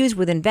interviews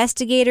with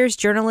investigators,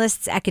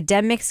 journalists,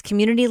 academics,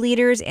 community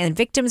leaders, and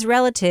victims'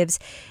 relatives.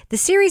 The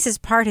series is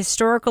part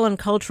historical and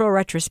cultural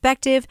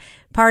retrospective,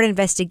 part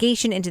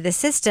investigation into the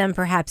system,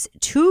 perhaps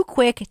too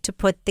quick to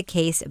put the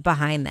case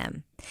behind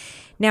them.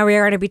 Now we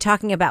are going to be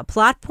talking about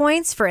plot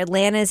points for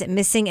Atlanta's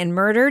Missing and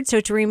Murdered. So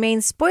to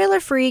remain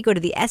spoiler-free, go to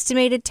the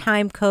estimated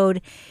time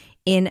code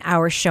in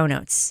our show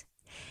notes.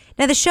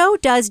 Now the show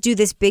does do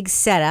this big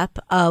setup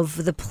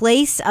of the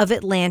place of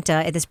Atlanta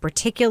at this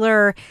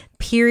particular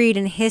period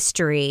in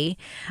history.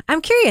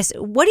 I'm curious,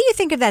 what do you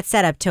think of that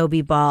setup,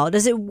 Toby Ball?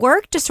 Does it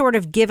work to sort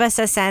of give us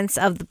a sense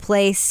of the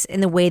place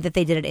in the way that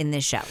they did it in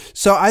this show?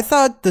 So I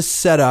thought the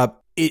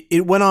setup,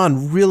 it went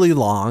on really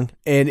long,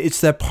 and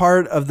it's that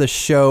part of the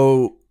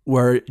show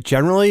where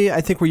generally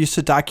I think we're used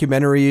to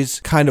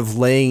documentaries kind of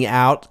laying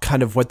out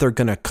kind of what they're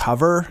going to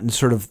cover and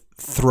sort of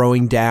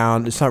throwing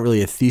down. It's not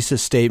really a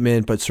thesis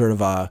statement, but sort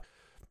of a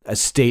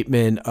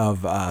statement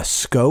of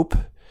scope.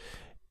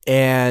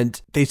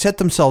 And they set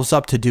themselves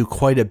up to do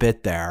quite a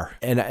bit there.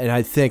 And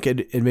I think,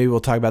 and maybe we'll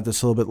talk about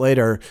this a little bit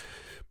later,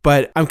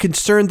 but I'm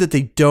concerned that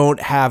they don't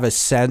have a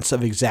sense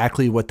of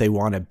exactly what they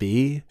want to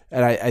be.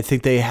 And I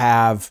think they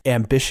have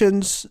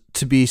ambitions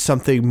to be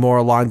something more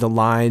along the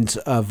lines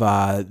of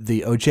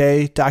the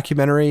OJ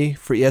documentary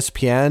for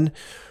ESPN,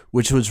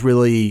 which was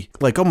really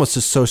like almost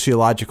a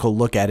sociological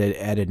look at it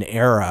at an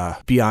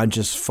era beyond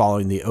just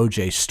following the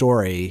OJ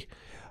story.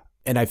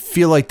 And I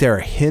feel like there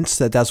are hints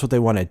that that's what they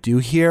want to do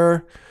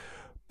here,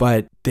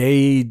 but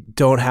they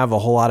don't have a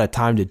whole lot of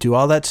time to do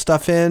all that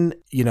stuff in.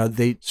 You know,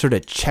 they sort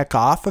of check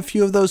off a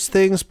few of those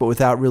things, but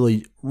without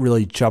really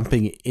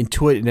jumping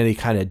into it in any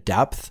kind of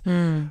depth.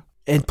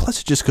 And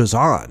plus it just goes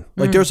on.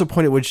 Like there was a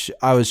point at which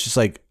I was just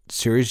like,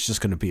 series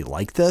just going to be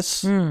like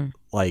this?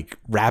 Like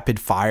rapid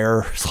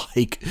fire,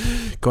 like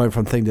going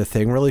from thing to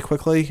thing really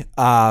quickly.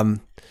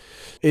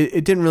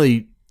 It didn't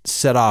really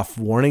set off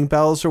warning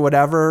bells or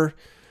whatever,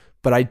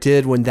 but I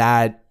did when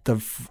the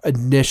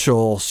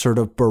initial sort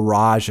of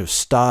barrage of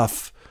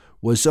stuff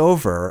was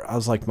over. I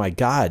was like, my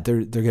God,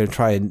 they're going to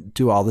try and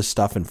do all this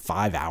stuff in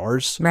 5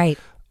 hours. Right.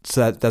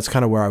 So that's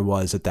kind of where I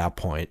was at that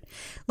point.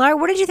 Laura,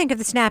 what did you think of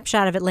the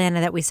snapshot of Atlanta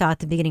that we saw at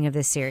the beginning of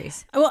this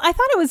series? Well, I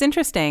thought it was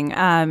interesting,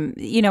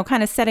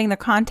 kind of setting the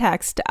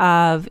context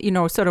of,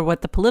 sort of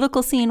what the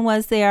political scene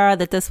was there,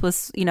 that this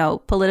was,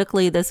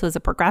 politically, this was a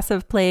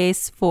progressive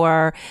place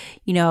for,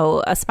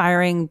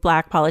 aspiring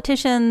Black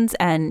politicians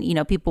and,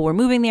 people were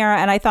moving there.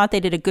 And I thought they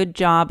did a good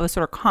job of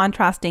sort of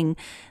contrasting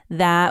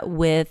that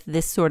with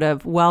this sort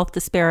of wealth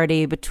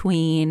disparity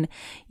between,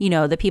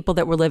 the people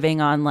that were living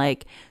on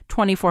like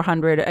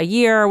 $2,400 a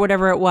year or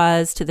whatever it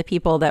was to the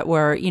people that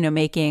were,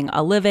 making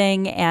a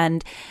living.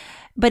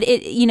 But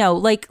it,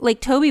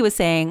 like Toby was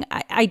saying,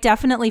 I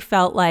definitely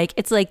felt like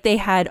it's like they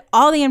had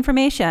all the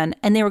information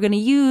and they were going to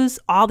use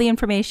all the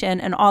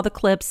information and all the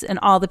clips and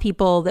all the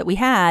people that we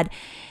had.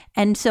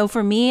 And so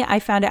for me,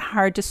 I found it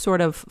hard to sort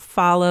of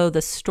follow the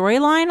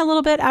storyline a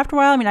little bit after a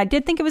while. I mean, I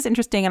did think it was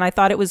interesting and I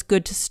thought it was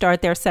good to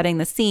start there setting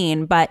the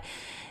scene, but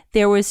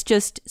there was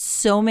just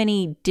so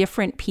many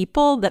different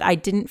people that I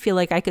didn't feel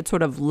like I could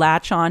sort of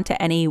latch on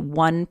to any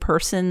one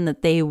person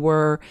that they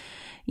were,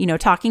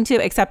 talking to,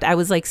 except I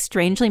was like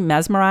strangely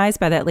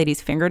mesmerized by that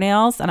lady's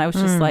fingernails. And I was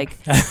just like,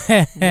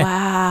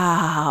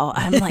 wow.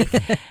 I'm like,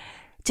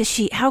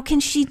 how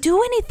can she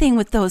do anything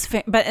with those?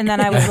 And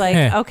then I was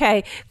like,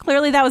 okay,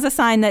 clearly that was a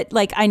sign that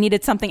like I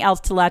needed something else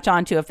to latch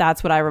onto if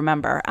that's what I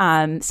remember.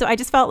 So I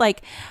just felt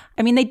like,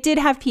 I mean, they did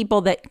have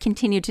people that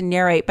continued to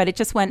narrate, but it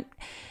just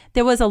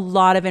there was a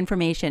lot of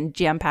information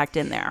jam-packed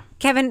in there.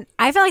 Kevin,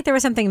 I felt like there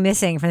was something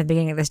missing from the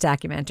beginning of this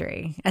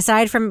documentary.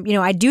 Aside from,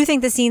 I do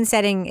think the scene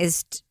setting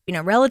is,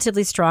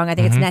 relatively strong. I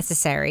think it's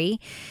necessary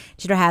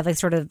to have like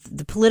sort of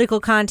the political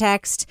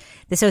context,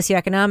 the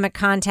socioeconomic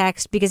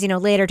context, because,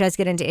 later it does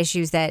get into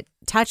issues that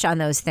touch on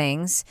those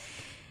things.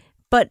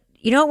 But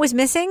what was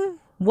missing?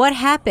 What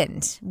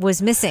happened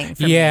was missing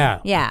for me.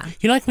 Yeah.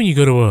 Like when you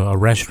go to a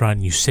restaurant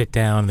and you sit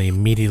down and they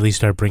immediately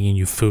start bringing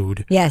you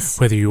food. Yes.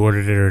 Whether you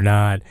ordered it or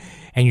not.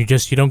 And you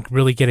don't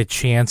really get a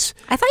chance.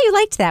 I thought you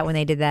liked that when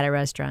they did that at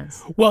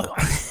restaurants. Well,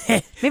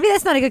 maybe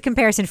that's not a good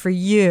comparison for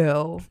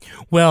you.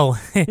 Well,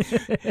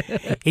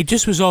 it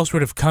just was all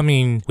sort of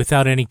coming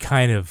without any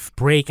kind of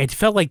break. I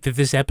felt like that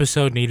this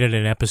episode needed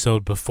an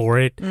episode before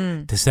it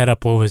to set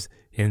up what was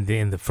in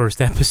the first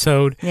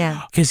episode.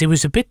 Yeah. Because it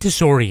was a bit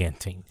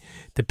disorienting.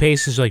 The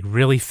pace is like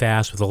really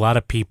fast with a lot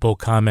of people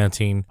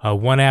commenting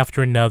one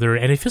after another.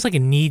 And it feels like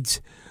it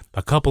needs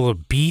a couple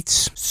of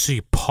beats so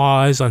you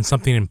pause on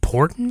something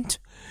important.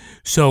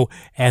 So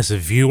as a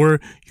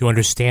viewer, you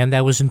understand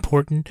that was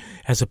important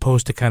as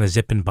opposed to kind of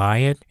zipping by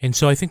it. And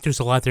so I think there's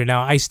a lot there.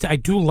 Now, I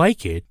do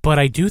like it, but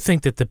I do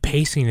think that the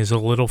pacing is a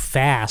little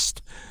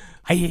fast.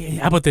 How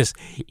about this?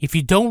 If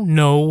you don't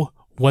know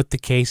what the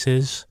case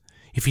is,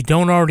 if you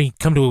don't already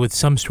come to it with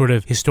some sort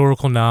of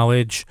historical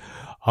knowledge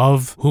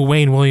of who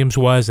Wayne Williams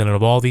was and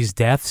of all these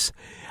deaths,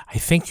 I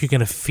think you're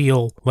going to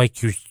feel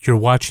like you're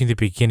watching the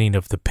beginning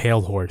of The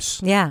Pale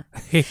Horse. Yeah.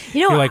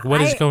 You're like,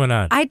 what is going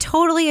on? I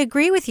totally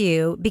agree with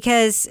you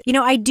because,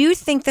 I do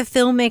think the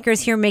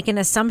filmmakers here make an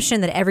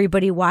assumption that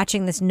everybody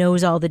watching this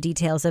knows all the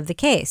details of the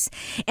case.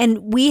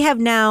 And we have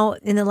now,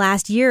 in the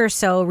last year or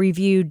so,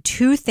 reviewed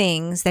two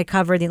things that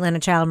cover the Atlanta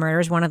child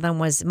murders. One of them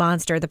was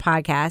Monster, the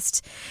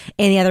podcast,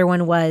 and the other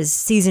one was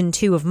season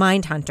 2 of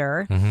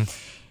Mindhunter. Mm-hmm.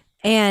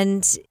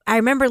 And I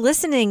remember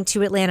listening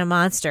to Atlanta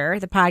Monster,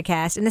 the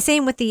podcast, and the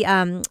same with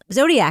the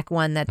Zodiac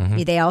one that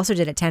they also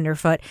did at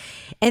Tenderfoot,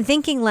 and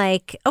thinking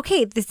like,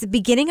 okay, the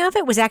beginning of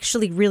it was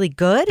actually really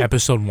good.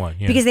 Episode 1,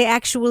 yeah. Because they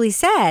actually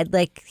said,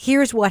 like,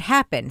 here's what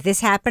happened.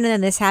 This happened, and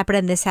then this happened,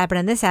 and this happened,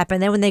 and this happened.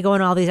 And then when they go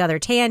on all these other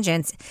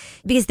tangents,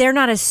 because they're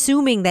not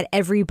assuming that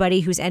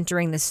everybody who's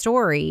entering the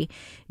story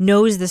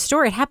knows the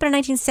story. It happened in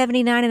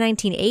 1979 and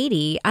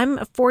 1980. I'm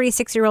a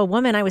 46-year-old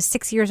woman. I was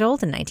 6 years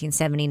old in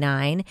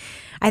 1979.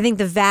 I think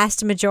the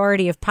vast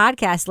majority of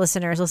podcast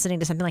listeners listening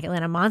to something like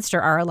Atlanta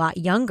Monster are a lot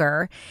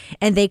younger,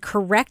 and they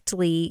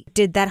correctly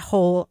did that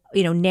whole,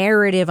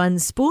 narrative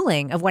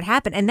unspooling of what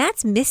happened, and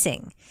that's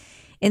missing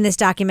in this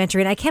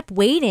documentary. And I kept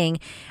waiting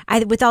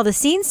with all the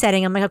scene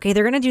setting. I'm like, okay,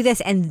 they're going to do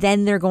this, and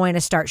then they're going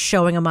to start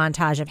showing a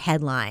montage of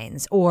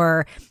headlines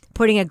or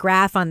putting a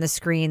graph on the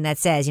screen that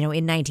says, in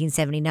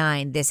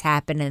 1979, this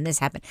happened and this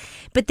happened.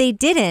 But they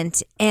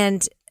didn't,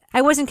 and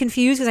I wasn't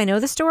confused because I know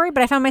the story,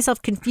 but I found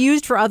myself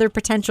confused for other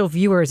potential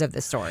viewers of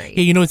the story.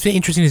 Yeah, what's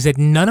interesting is that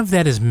none of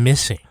that is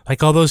missing.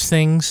 Like all those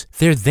things,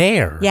 they're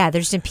there. Yeah,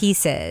 they're just in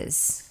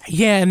pieces.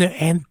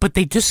 Yeah, but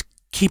they just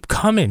keep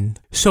coming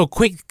so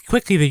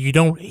quickly that you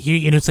don't,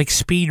 it's like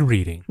speed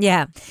reading.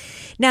 Yeah.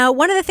 Now,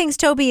 one of the things,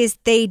 Toby, is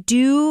they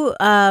do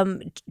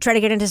try to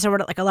get into sort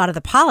of like a lot of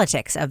the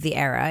politics of the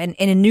era and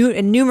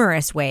in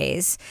numerous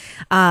ways.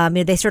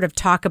 They sort of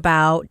talk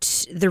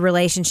about the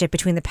relationship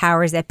between the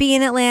powers that be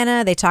in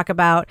Atlanta. They talk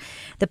about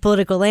the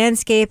political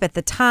landscape at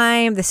the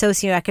time, the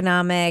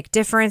socioeconomic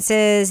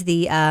differences,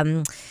 the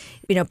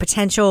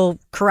potential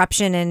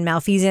corruption and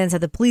malfeasance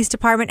of the police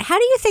department. How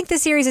do you think the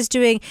series is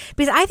doing?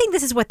 Because I think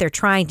this is what they're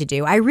trying to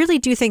do. I really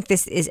do think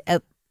this is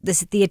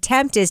the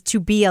attempt is to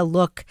be a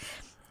look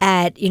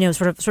at,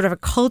 sort of a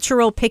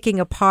cultural picking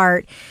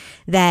apart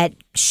that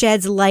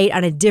sheds light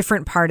on a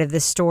different part of the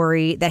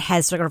story that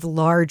has sort of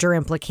larger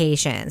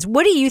implications.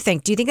 What do you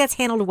think? Do you think that's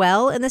handled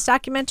well in this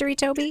documentary,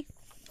 Toby?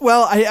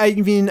 Well, I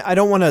mean, I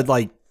don't want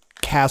to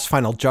cast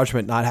final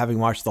judgment not having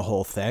watched the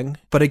whole thing.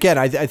 But again,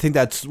 I think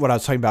that's what I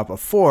was talking about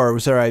before,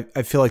 was that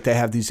I feel like they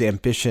have these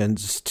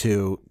ambitions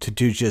to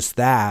do just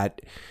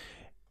that.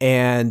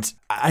 And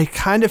I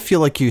kind of feel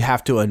like you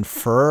have to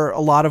infer a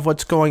lot of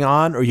what's going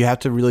on, or you have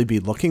to really be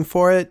looking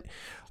for it.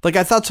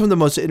 I thought some of the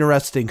most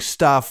interesting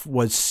stuff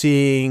was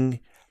seeing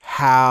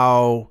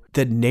how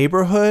the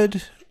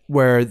neighborhood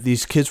where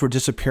these kids were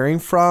disappearing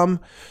from,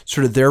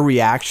 sort of their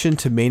reaction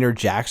to Maynard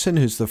Jackson,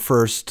 who's the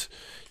first,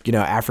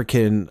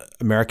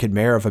 African-American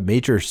mayor of a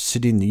major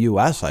city in the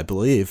U.S., I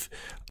believe.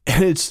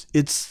 And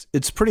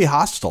it's pretty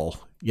hostile,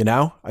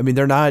 I mean,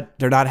 they're not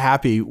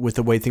happy with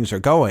the way things are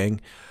going.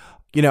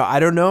 I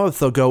don't know if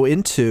they'll go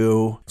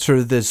into sort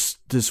of this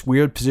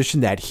weird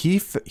position that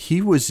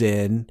he was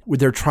in, where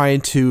they're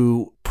trying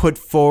to put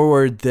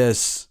forward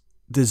this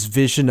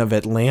vision of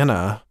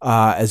Atlanta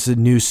as the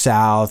new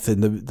South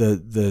and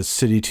the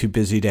city too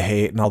busy to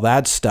hate and all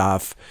that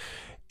stuff.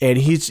 And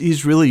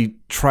he's really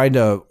trying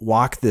to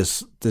walk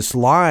this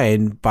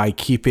line by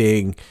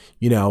keeping,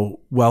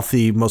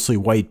 wealthy, mostly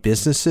white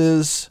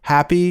businesses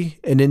happy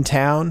and in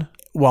town,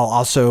 while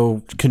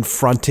also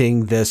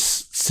confronting this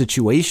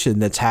situation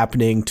that's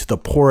happening to the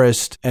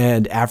poorest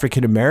and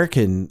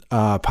African-American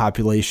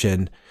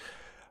population.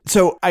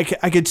 So I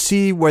could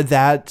see where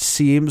that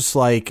seems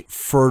like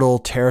fertile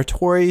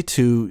territory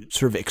to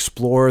sort of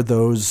explore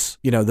those,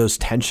 those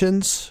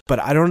tensions. But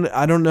I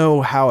don't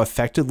know how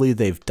effectively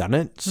they've done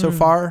it so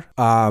far.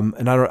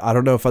 And I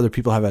don't know if other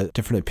people have a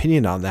different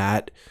opinion on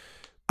that.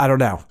 I don't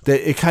know.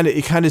 It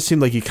kind of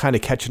seemed like you kind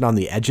of catch it on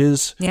the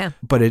edges. Yeah.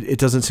 But it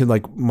doesn't seem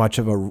like much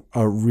of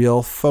a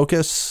real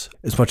focus,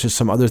 as much as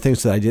some other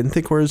things that I didn't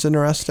think were as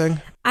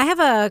interesting. I have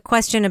a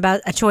question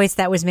about a choice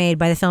that was made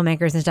by the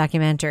filmmakers in this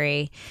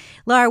documentary.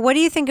 Laura, what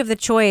do you think of the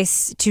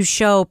choice to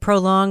show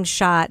prolonged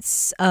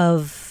shots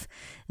of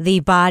the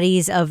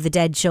bodies of the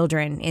dead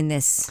children in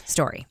this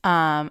story?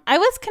 I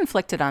was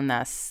conflicted on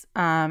this.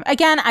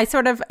 Again, I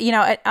sort of,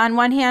 on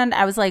one hand,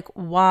 I was like,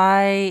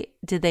 why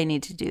did they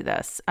need to do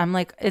this? I'm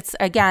like,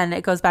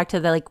 it goes back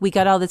to we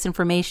got all this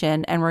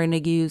information and we're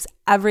going to use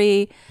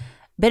every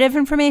bit of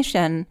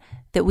information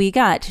that we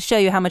got to show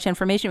you how much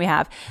information we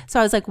have. So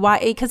I was like, why?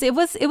 Because it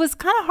was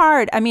kind of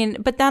hard. I mean,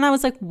 but then I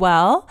was like,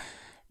 well,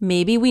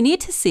 maybe we need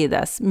to see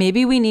this.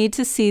 Maybe we need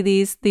to see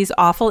these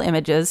awful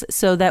images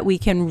so that we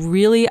can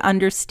really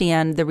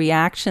understand the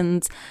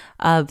reactions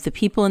of the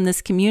people in this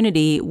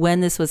community when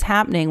this was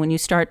happening, when you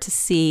start to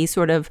see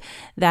sort of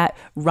that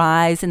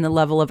rise in the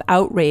level of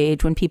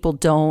outrage when people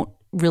don't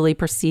really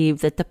perceive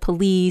that the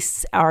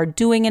police are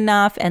doing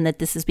enough and that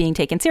this is being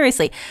taken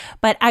seriously.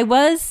 But I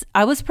was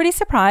pretty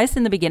surprised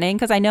in the beginning,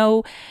 because I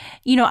know,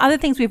 other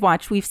things we've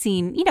watched, we've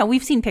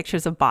seen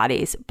pictures of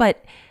bodies,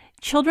 but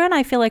children,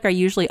 I feel like, are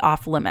usually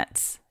off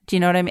limits. Do you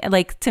know what I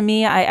mean? To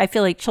me, I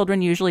feel like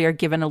children usually are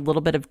given a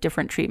little bit of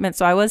different treatment.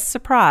 So I was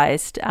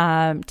surprised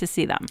to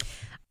see them.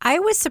 I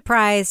was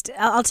surprised.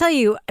 I'll tell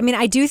you, I mean,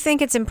 I do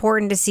think it's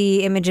important to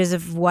see images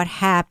of what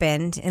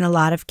happened in a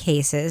lot of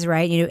cases,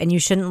 right? And you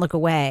shouldn't look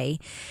away.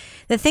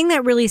 The thing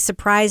that really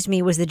surprised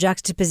me was the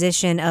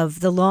juxtaposition of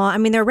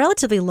they're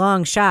relatively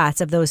long shots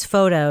of those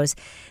photos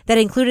that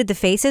included the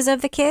faces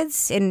of the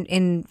kids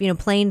in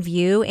plain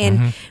view.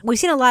 And we've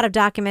seen a lot of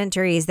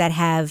documentaries that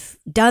have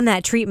done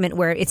that treatment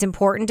where it's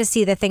important to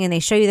see the thing and they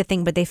show you the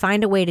thing, but they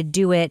find a way to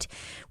do it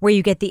where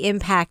you get the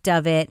impact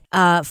of it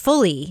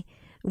fully.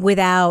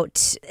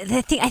 Without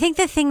I think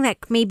the thing that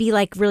maybe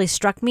really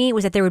struck me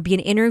was that there would be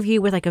an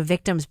interview with a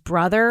victim's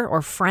brother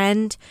or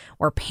friend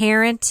or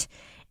parent,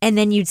 and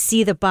then you'd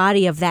see the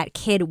body of that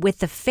kid with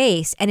the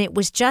face, and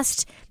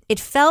it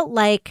felt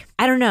like,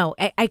 I don't know,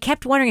 I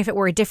kept wondering if it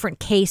were a different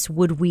case,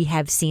 would we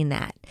have seen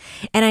that?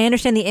 And I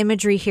understand the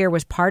imagery here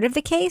was part of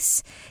the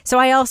case, so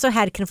I also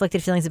had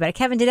conflicted feelings about it.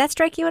 Kevin, did that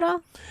strike you at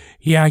all?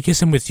 Yeah, I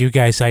guess I'm with you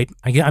guys.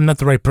 I'm not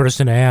the right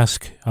person to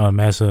ask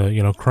as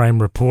a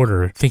crime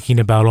reporter, thinking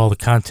about all the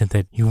content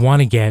that you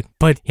want to get,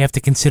 but you have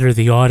to consider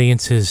the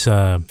audience's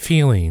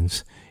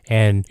feelings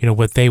and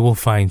what they will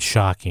find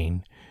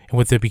shocking and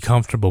what they'd be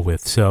comfortable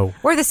with. So,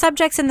 or the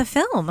subjects in the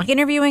film,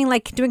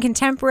 doing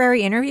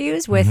contemporary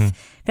interviews with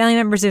family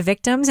members of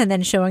victims and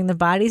then showing the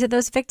bodies of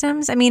those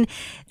victims. I mean,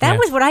 that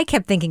was what I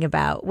kept thinking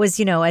about was,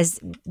 as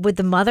would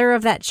the mother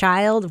of that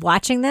child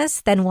watching this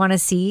then want to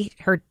see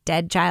her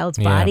dead child's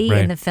body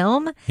in the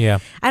film? Yeah.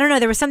 I don't know.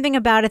 There was something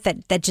about it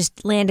that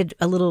just landed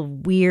a little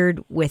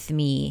weird with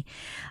me.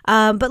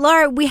 But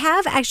Laura, we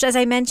have actually, as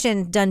I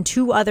mentioned, done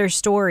 2 other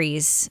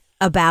stories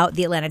about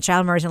the Atlanta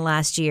child murders in the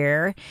last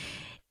year.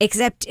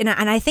 Except, and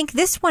I think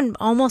this one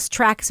almost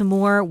tracks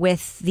more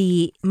with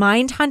the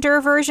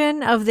Mindhunter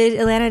version of the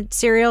Atlanta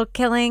serial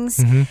killings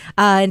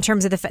in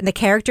terms of the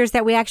characters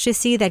that we actually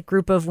see, that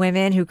group of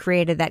women who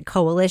created that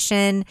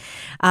coalition.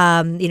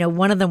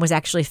 One of them was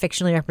actually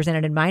fictionally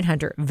represented in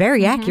Mindhunter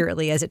very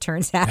accurately, as it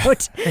turns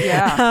out.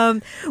 Yeah.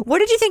 What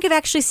did you think of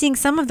actually seeing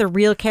some of the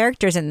real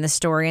characters in this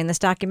story, in this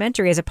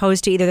documentary, as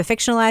opposed to either the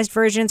fictionalized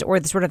versions or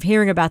the sort of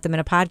hearing about them in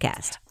a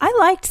podcast? I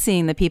liked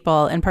seeing the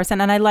people in person,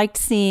 and I liked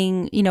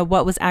seeing,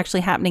 what was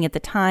actually happening at the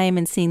time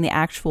and seeing the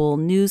actual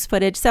news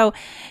footage. So,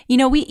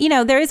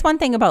 there is one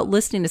thing about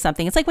listening to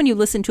something. It's like when you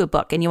listen to a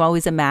book and you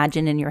always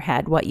imagine in your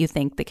head what you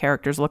think the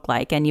characters look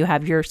like, and you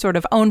have your sort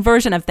of own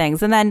version of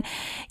things. And then,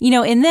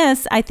 in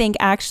this, I think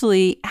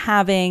actually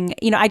having,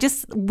 I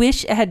just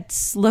wish it had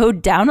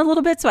slowed down a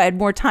little bit so I had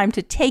more time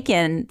to take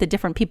in the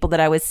different people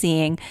that I was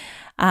seeing.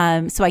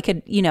 So I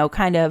could,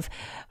 kind of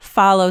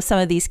follow some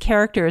of these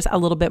characters a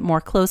little bit more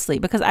closely,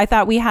 because I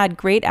thought we had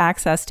great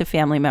access to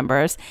family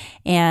members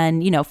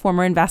and,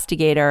 former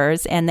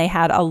investigators, and they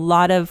had a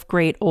lot of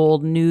great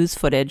old news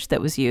footage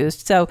that was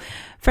used. So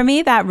for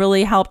me, that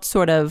really helped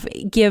sort of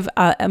give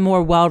a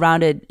more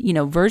well-rounded,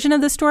 version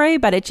of the story.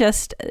 But it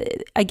just,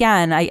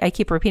 again, I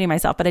keep repeating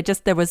myself, but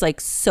there was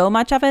like so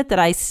much of it that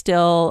I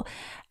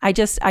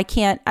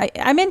can't,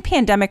 I'm in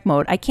pandemic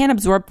mode. I can't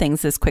absorb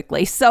things this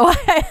quickly. So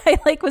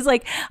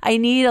I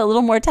need a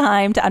little more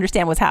time to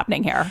understand what's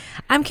happening here.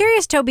 I'm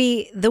curious,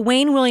 Toby, the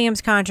Wayne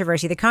Williams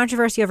controversy, the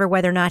controversy over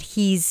whether or not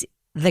he's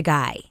the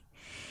guy.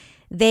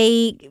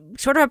 They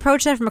sort of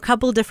approach that from a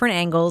couple different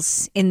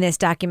angles in this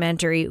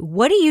documentary.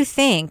 What do you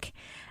think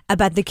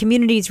about the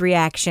community's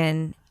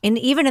reaction, and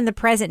even in the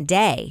present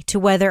day, to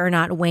whether or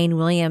not Wayne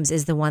Williams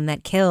is the one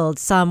that killed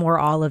some or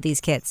all of these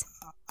kids?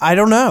 I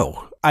don't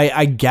know.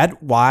 I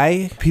get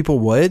why people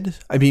would.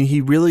 I mean,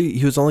 he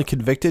was only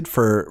convicted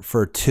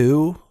for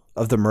 2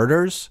 of the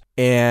murders,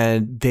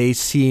 and they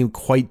seem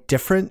quite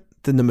different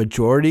than the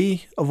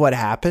majority of what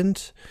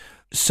happened.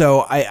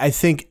 So I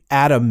think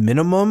at a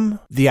minimum,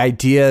 the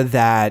idea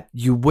that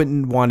you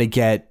wouldn't want to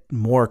get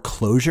more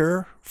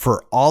closure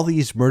for all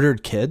these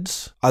murdered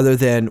kids, other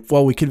than,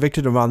 well, we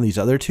convicted him on these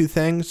other 2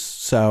 things,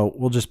 so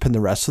we'll just pin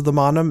the rest of them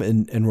on him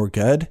and we're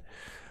good,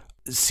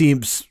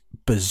 seems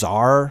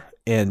bizarre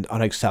and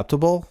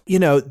unacceptable.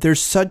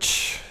 There's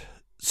such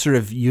sort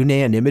of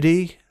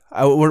unanimity.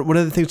 One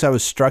of the things I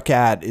was struck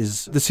at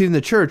is the scene in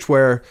the church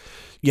where,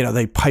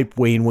 they pipe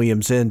Wayne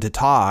Williams in to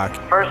talk.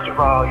 First of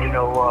all,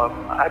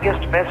 I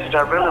guess the message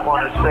I really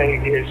want to say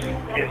is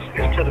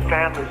to the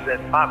families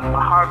that my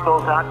heart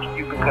goes out to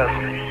you, because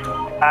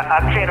I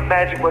can't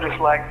imagine what it's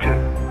like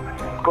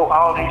to go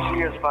all these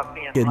years about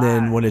being And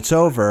then when it's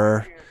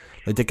over,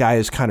 like the guy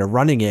is kind of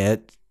running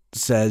it,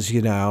 says,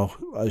 a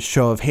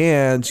show of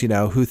hands,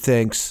 who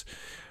thinks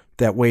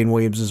that Wayne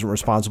Williams isn't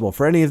responsible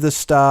for any of this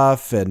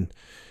stuff. And,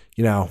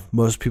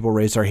 most people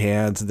raise their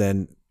hands, and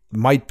then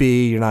might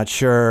be, you're not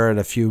sure. And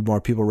a few more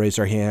people raise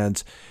their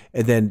hands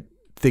and then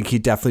think he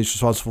definitely is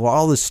responsible for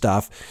all this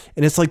stuff.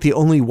 And it's like the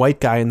only white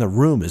guy in the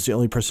room is the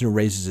only person who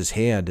raises his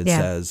hand and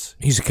says,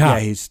 he's a cop.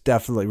 Yeah, he's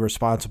definitely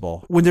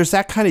responsible. When there's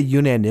that kind of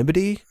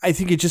unanimity, I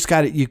think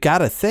you got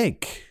to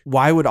think,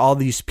 why would all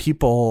these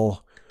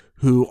people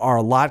who are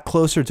a lot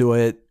closer to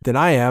it than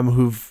I am,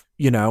 who've,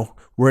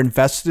 were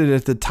invested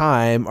at the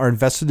time, are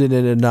invested in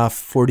it enough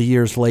 40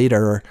 years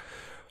later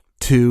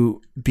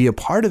to be a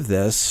part of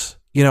this,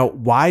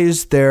 why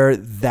is there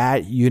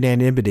that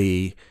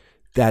unanimity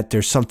that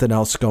there's something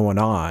else going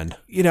on?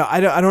 I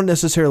don't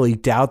necessarily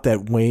doubt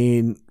that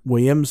Wayne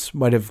Williams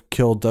might have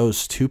killed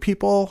those 2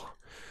 people,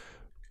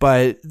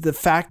 but the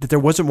fact that there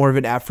wasn't more of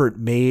an effort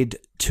made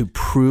to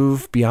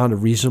prove beyond a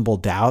reasonable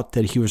doubt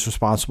that he was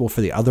responsible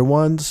for the other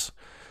ones,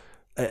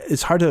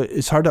 it's hard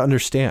to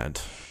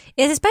understand.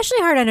 It's especially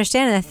hard to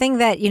understand. And the thing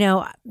that,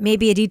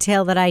 maybe a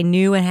detail that I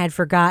knew and had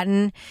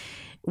forgotten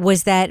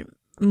was that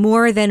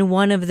more than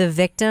one of the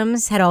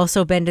victims had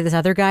also been to this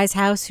other guy's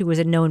house who was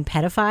a known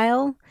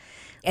pedophile.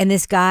 And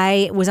this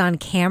guy was on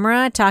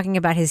camera talking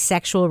about his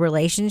sexual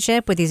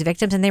relationship with these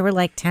victims. And they were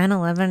like 10,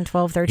 11,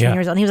 12, 13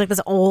 years old. And he was like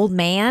this old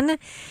man.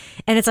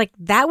 And it's like,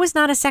 that was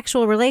not a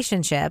sexual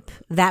relationship.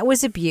 That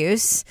was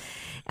abuse.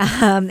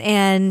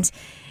 That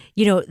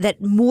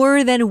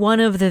more than one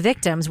of the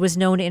victims was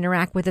known to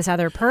interact with this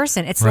other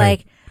person. It's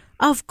like,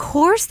 of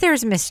course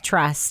there's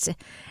mistrust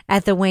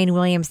at the Wayne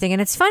Williams thing.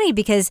 And it's funny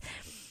because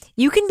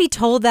you can be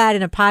told that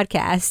in a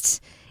podcast.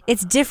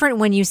 It's different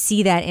when you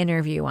see that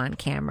interview on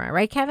camera.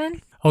 Right,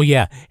 Kevin? Oh,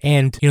 yeah.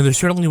 And, there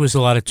certainly was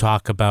a lot of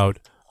talk about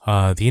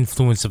the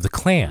influence of the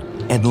Klan.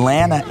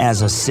 Atlanta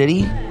as a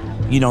city,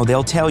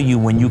 they'll tell you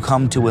when you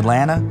come to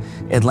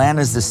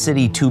Atlanta's the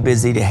city too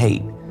busy to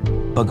hate.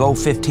 But go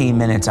 15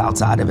 minutes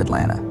outside of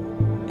Atlanta,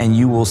 and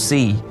you will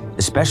see,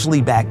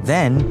 especially back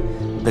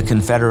then, the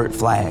Confederate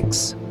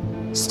flags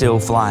still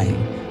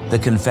flying, the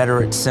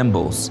Confederate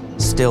symbols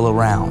still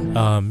around.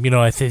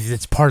 I think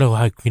it's part of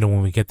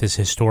when we get this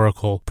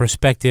historical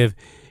perspective,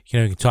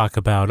 you can talk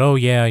about,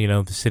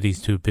 the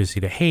city's too busy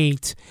to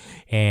hate,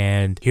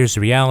 and here's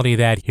the reality of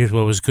that. Here's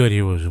what was good,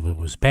 here was what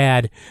was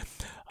bad.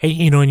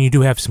 And, and you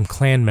do have some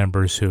Klan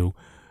members who,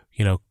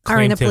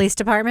 are in the police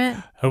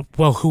department?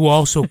 Who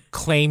also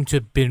claim to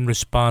have been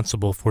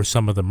responsible for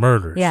some of the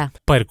murders. Yeah.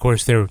 But, of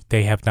course,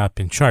 they have not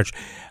been charged.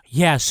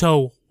 Yeah,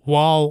 so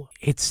while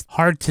it's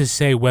hard to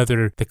say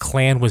whether the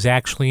Klan was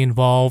actually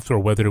involved or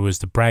whether it was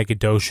the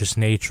braggadocious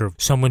nature of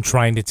someone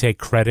trying to take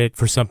credit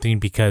for something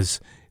because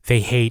they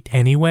hate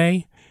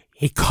anyway,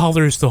 it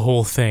colors the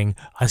whole thing,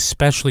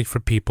 especially for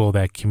people of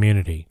that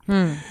community.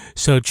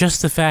 So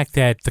just the fact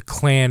that the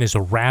Klan is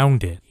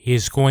around it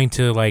is going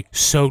to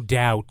sow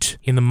doubt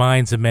in the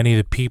minds of many of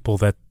the people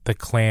that the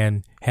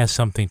Klan has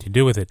something to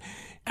do with it.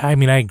 I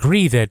mean, I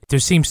agree that there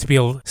seems to be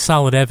a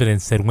solid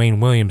evidence that Wayne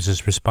Williams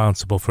is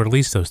responsible for at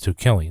least those 2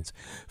 killings.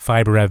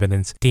 Fiber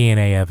evidence,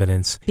 DNA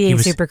evidence. Being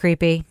super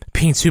creepy.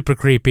 Being super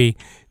creepy.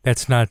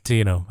 That's not,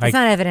 It's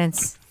not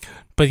evidence.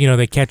 But,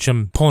 they catch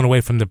him pulling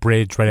away from the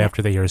bridge right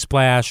after they hear a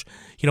splash.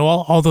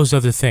 All those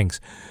other things.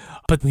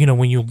 But,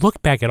 when you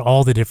look back at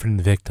all the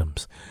different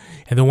victims,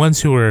 and the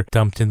ones who were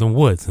dumped in the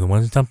woods, and the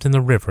ones dumped in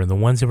the river, and the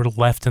ones that were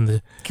left in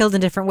the... Killed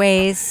in different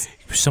ways.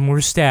 Some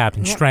were stabbed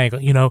and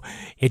strangled.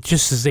 It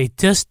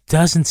just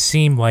doesn't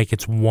seem like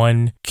it's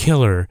one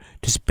killer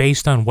just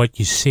based on what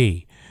you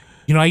see.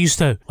 I used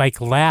to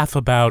laugh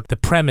about the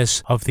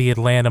premise of the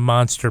Atlanta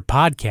Monster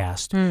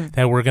podcast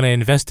that we're going to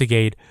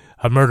investigate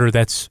a murder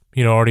that's,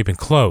 already been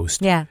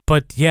closed. Yeah.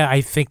 But yeah, I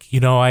think,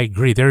 I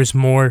agree. There's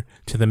more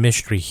to the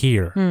mystery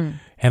here.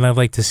 And I'd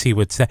like to see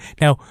what's that.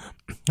 Now,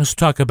 let's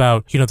talk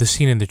about, the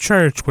scene in the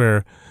church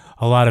where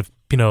a lot of,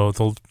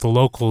 the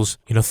locals,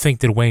 think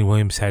that Wayne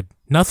Williams had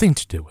nothing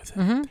to do with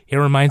it. It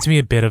reminds me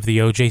a bit of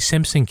the O.J.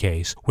 Simpson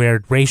case,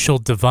 where racial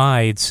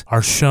divides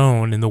are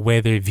shown in the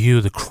way they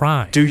view the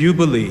crime. Do you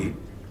believe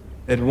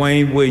that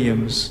Wayne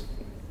Williams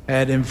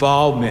had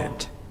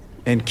involvement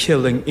in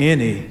killing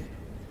any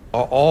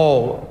or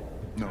all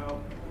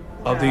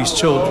of these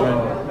children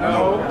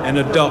and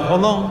adults?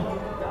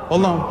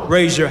 Hold on.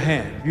 Raise your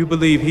hand. You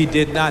believe he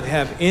did not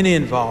have any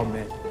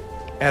involvement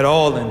at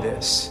all in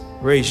this?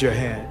 Raise your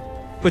hand.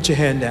 Put your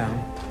hand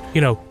down.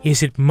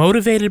 Is it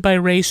motivated by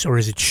race or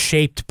is it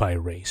shaped by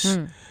race?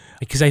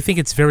 Because I think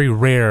it's very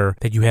rare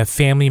that you have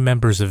family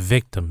members of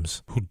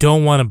victims who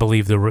don't want to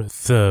believe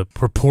the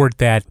report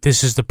that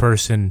this is the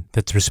person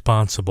that's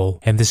responsible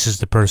and this is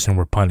the person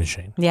we're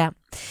punishing. Yeah.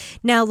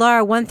 Now,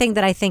 Laura, one thing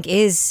that I think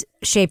is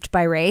shaped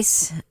by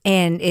race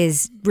and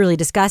is really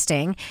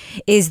disgusting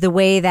is the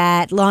way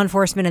that law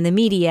enforcement and the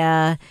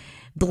media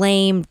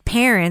blamed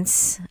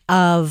parents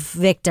of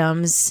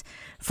victims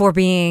for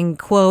being,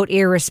 quote,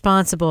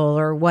 irresponsible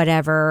or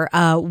whatever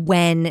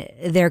when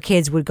their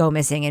kids would go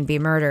missing and be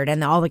murdered.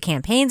 And all the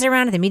campaigns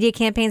around it, the media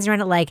campaigns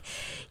around it,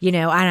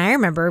 and I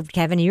remember,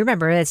 Kevin, you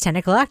remember it's 10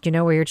 o'clock,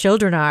 where your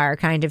children are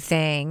kind of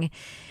thing.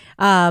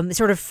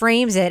 Sort of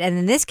frames it. And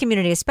in this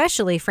community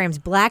especially frames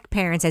Black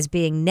parents as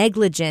being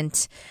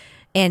negligent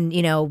and,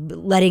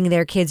 letting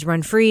their kids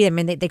run free. I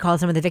mean, they called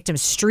some of the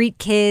victims street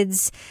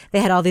kids. They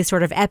had all these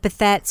sort of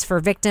epithets for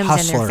victims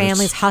and their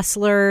families,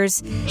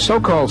 hustlers.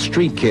 So-called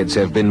street kids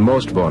have been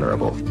most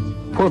vulnerable.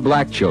 Poor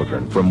Black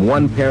children from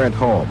one-parent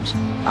homes,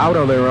 out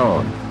on their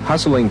own,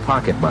 hustling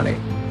pocket money.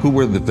 Who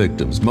were the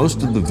victims?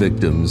 Most of the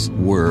victims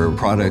were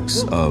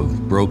products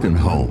of broken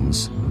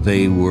homes.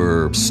 They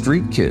were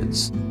street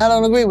kids. I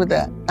don't agree with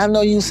that. I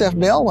know Yusef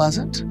Bell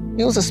wasn't.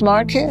 He was a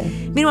smart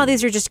kid. Meanwhile,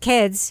 these are just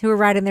kids who are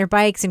riding their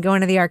bikes and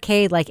going to the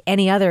arcade like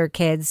any other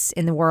kids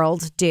in the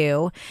world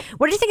do.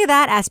 What do you think of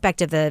that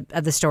aspect of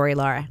the story,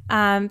 Laura?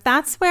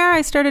 That's where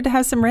I started to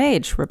have some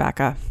rage,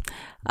 Rebecca.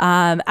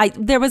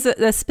 There was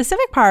a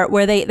specific part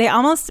where they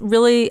almost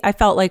really, I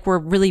felt like, were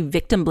really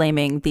victim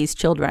blaming these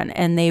children,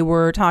 and they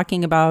were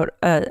talking about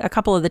a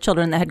couple of the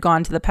children that had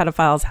gone to the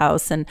pedophile's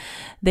house, and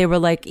they were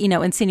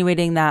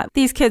insinuating that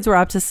these kids were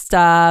up to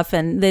stuff,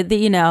 and they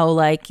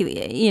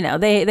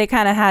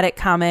kind of had it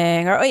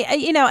coming, or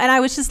and I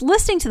was just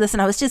listening to this,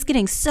 and I was just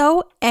getting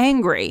so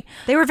angry.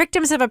 They were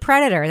victims of a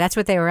predator. That's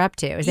what they were up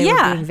to. They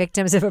were being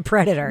victims of a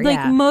predator.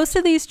 Most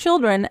of these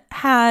children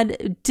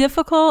had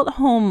difficult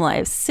home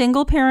lives,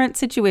 single parent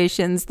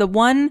situations. The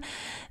one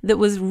that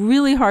was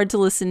really hard to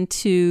listen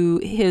to,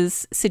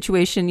 his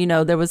situation,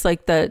 there was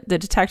the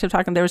detective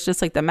talking, there was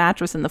just the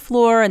mattress in the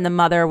floor, and the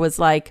mother was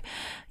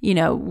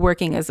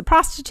working as a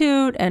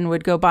prostitute and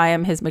would go buy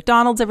him his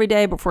McDonald's every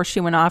day before she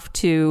went off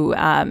to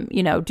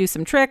do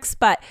some tricks.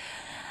 But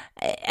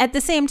at the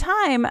same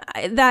time,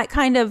 that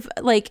kind of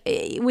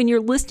when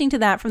you're listening to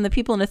that from the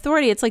people in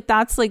authority, it's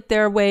that's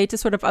their way to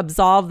sort of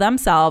absolve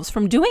themselves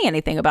from doing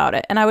anything about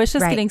it. And I was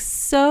just getting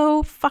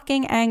so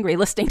fucking angry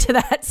listening to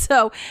that.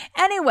 So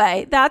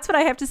anyway, that's what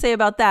I have to say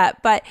about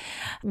that. But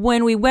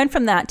when we went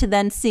from that to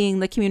then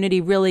seeing the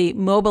community really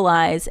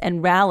mobilize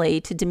and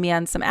rally to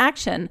demand some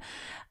action,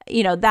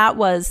 that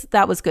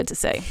was good to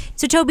see.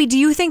 So, Toby, do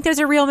you think there's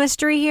a real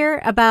mystery here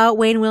about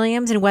Wayne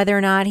Williams and whether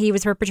or not he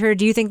was perpetrator?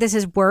 Do you think this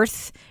is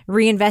worth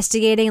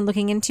reinvestigating and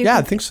looking into? Yeah,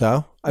 I think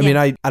so. I mean,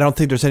 I don't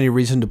think there's any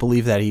reason to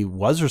believe that he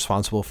was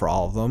responsible for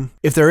all of them.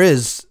 If there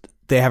is,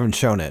 they haven't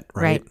shown it,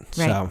 right?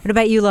 Right. So. What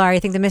about you, Laura?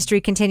 You think the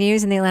mystery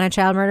continues in the Atlanta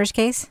child murders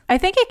case? I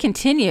think it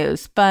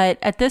continues, but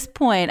at this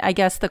point, I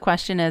guess the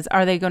question is,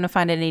 are they going to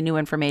find any new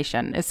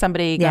information? Is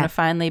somebody going to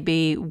finally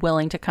be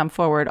willing to come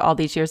forward all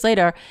these years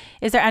later?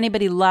 Is there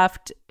anybody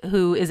left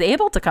who is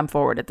able to come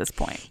forward at this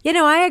point? You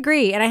know, I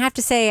agree. And I have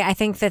to say, I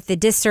think that the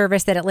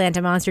disservice that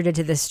Atlanta Monster did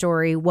to this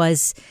story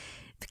was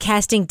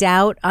casting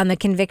doubt on the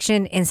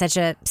conviction in such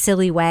a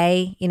silly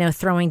way, you know,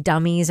 throwing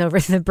dummies over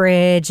the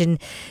bridge and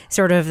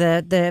sort of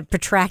the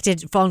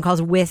protracted phone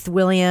calls with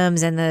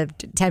Williams and the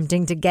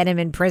attempting to get him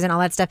in prison, all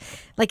that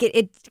stuff. Like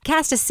it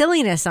cast a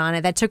silliness on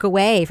it that took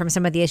away from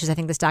some of the issues I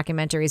think this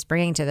documentary is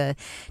bringing to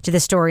the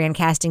story and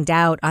casting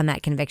doubt on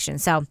that conviction.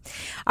 So,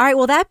 all right,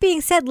 well, that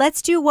being said,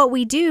 let's do what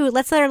we do.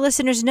 Let's let our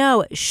listeners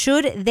know,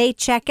 should they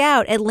check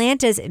out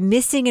Atlanta's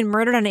Missing and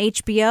Murdered on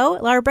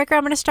HBO? Laura Bricker,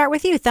 I'm going to start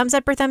with you. Thumbs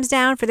up or thumbs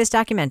down for this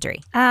documentary?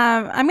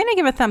 I'm going to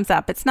give a thumbs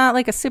up. It's not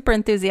like a super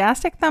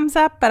enthusiastic thumbs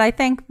up, but I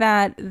think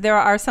that there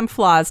are some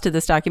flaws to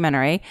this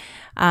documentary.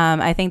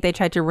 I think they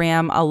tried to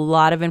ram a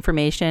lot of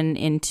information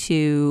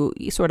into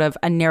sort of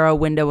a narrow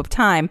window of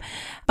time,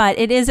 but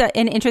it is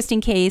an interesting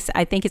case.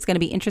 I think it's going to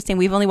be interesting.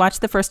 We've only watched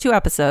the first 2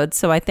 episodes,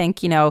 so I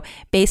think, you know,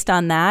 based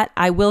on that,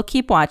 I will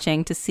keep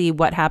watching to see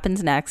what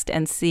happens next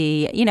and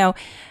see, you know,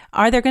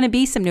 are there going to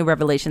be some new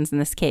revelations in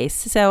this case?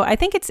 So I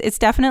think it's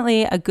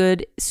definitely a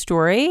good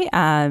story.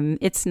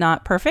 It's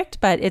not perfect,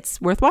 but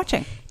it's worth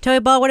watching. Toby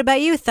Ball, what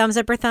about you? Thumbs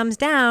up or thumbs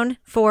down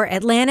for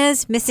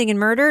Atlanta's Missing and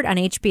Murdered on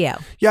HBO?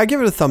 Yeah, I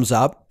give it a thumbs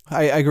up.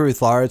 I agree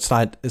with Laura. It's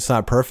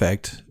not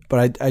perfect,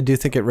 but I do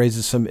think it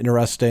raises some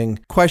interesting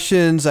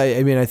questions.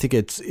 I mean, I think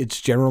it's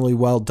generally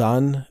well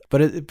done,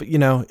 but you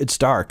know, it's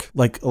dark,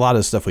 like a lot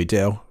of stuff we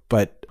do.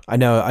 But I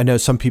know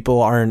some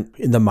people aren't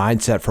in the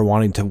mindset for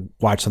wanting to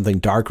watch something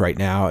dark right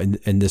now,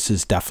 and this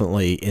is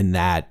definitely in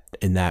that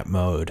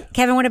mode.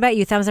 Kevin, what about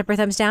you? Thumbs up or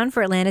thumbs down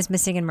for Atlanta's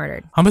Missing and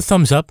Murdered? I'm a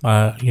thumbs up.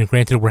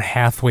 Granted, we're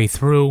halfway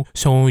through,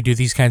 so when we do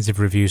these kinds of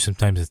reviews,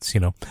 sometimes it's, a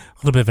little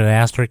bit of an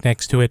asterisk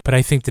next to it, but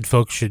I think that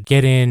folks should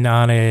get in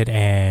on it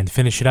and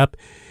finish it up.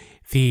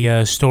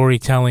 The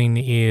storytelling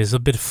is a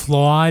bit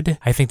flawed.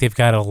 I think they've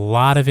got a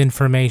lot of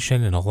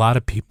information and a lot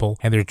of people,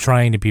 and they're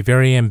trying to be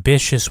very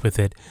ambitious with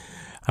it.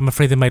 I'm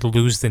afraid they might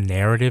lose the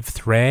narrative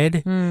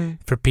thread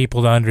for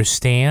people to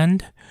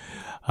understand.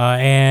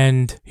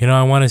 And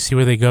I want to see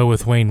where they go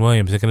with Wayne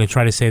Williams. They're going to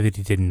try to say that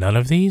he did none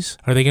of these?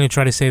 Are they going to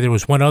try to say there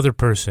was one other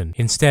person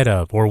instead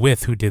of or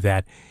with who did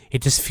that?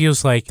 It just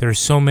feels like there's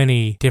so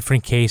many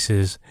different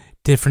cases,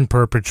 different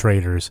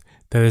perpetrators,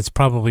 that it's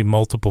probably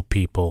multiple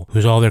people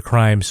whose all their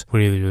crimes were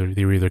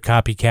either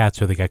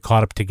copycats or they got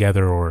caught up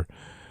together or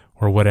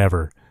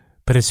whatever.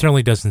 But it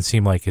certainly doesn't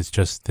seem like it's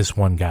just this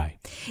one guy.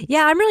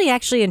 Yeah, I'm really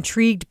actually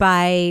intrigued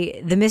by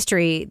the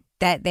mystery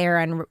that they're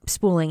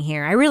unspooling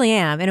here. I really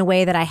am, in a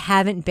way that I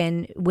haven't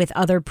been with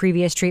other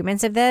previous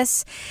treatments of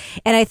this.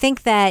 And I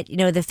think that, the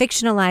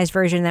fictionalized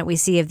version that we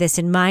see of this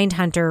in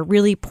Mindhunter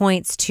really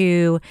points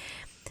to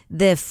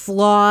the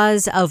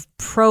flaws of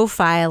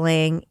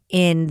profiling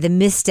in the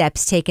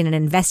missteps taken in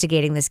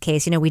investigating this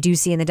case. We do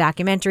see in the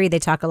documentary, they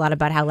talk a lot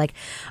about how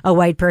a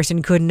white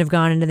person couldn't have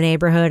gone into the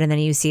neighborhood. And then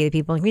you see the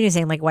people in the community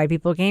saying white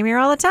people came here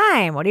all the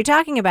time. What are you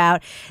talking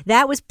about?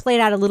 That was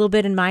played out a little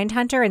bit in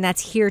Mindhunter, and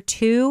that's here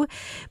too.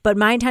 But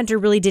Mindhunter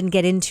really didn't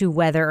get into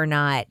whether or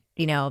not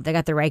they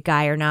got the right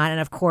guy or not. And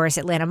of course,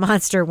 Atlanta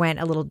Monster went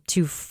a little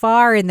too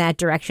far in that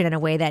direction in a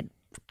way that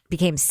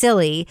became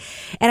silly.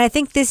 And I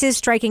think this is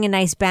striking a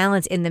nice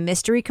balance in the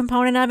mystery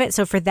component of it.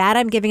 So for that,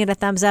 I'm giving it a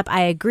thumbs up.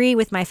 I agree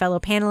with my fellow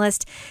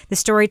panelist. The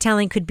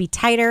storytelling could be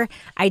tighter.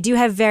 I do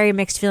have very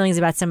mixed feelings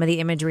about some of the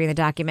imagery in the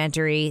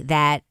documentary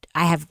that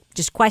I have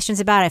just questions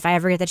about. If I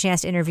ever get the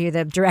chance to interview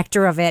the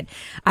director of it,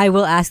 I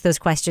will ask those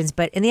questions.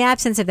 But in the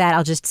absence of that,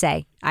 I'll just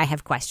say I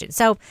have questions.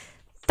 So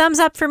thumbs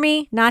up for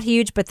me. Not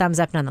huge, but thumbs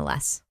up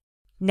nonetheless.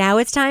 Now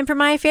it's time for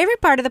my favorite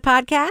part of the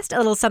podcast, a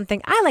little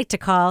something I like to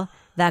call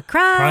the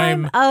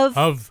crime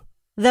of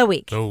the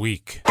week.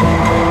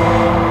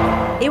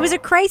 It was a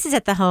crisis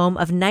at the home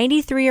of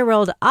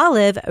 93-year-old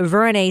Olive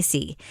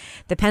Veronese.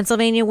 The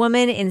Pennsylvania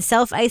woman in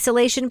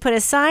self-isolation put a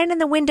sign in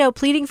the window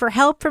pleading for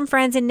help from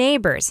friends and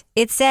neighbors.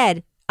 It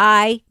said,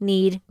 "I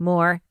need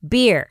more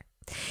beer."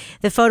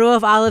 The photo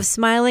of Olive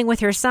smiling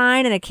with her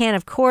sign and a can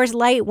of Coors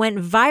Light went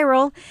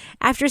viral.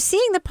 After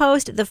seeing the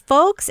post, the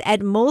folks at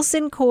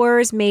Molson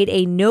Coors made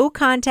a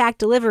no-contact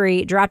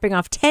delivery, dropping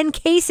off 10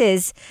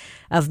 cases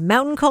of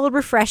mountain cold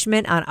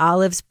refreshment on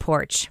Olive's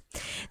porch.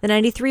 The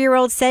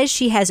 93-year-old says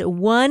she has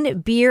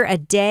one beer a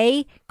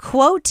day.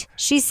 Quote,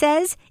 she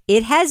says,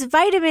 "It has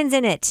vitamins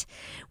in it."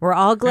 We're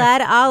all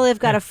glad Olive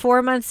got a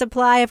 4-month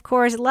supply of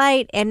Coors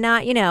Light and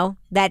not,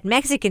 that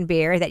Mexican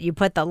beer that you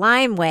put the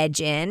lime wedge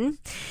in.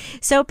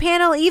 So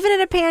panel, even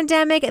in a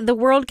pandemic, the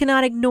world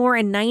cannot ignore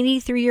a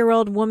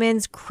 93-year-old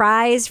woman's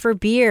cries for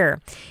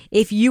beer.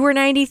 If you were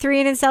 93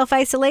 and in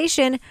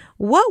self-isolation,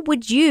 what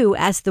would you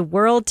ask the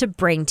world to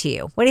bring to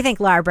you? What do you think,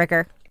 Laura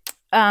Bricker?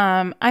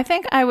 I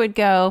think I would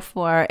go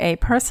for a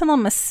personal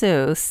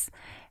masseuse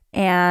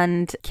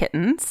and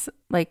kittens,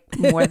 like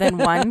more than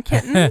one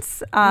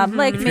kittens.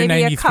 Like If maybe you're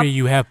 93, a couple.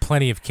 you have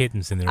plenty of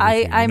kittens in there. with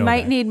you. I You know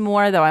might that. need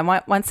more though. I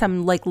want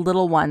some like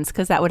little ones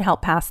because that would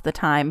help pass the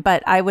time.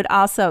 But I would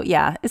also,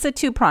 it's a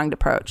two-pronged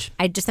approach.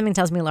 Something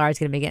tells me Laura's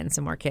going to be getting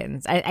some more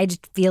kittens. I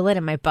just feel it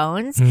in my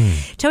bones. Hmm.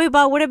 Toby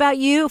Ball, what about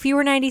you? If you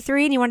were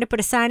 93 and you wanted to put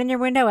a sign in your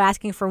window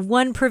asking for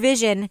one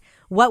provision,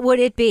 what would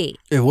it be?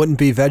 It wouldn't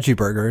be veggie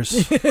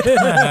burgers.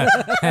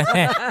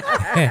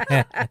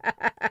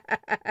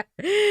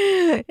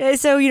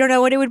 So you don't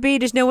know what it would be?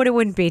 Just know what it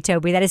wouldn't be,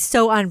 Toby. That is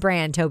so on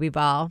brand, Toby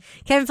Ball.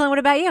 Kevin Flynn, what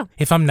about you?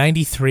 If I'm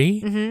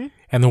 93 Mm-hmm.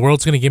 and the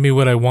world's going to give me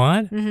what I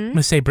want, Mhm. I'm going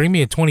to say, bring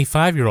me a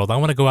 25-year-old. I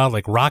want to go out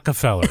like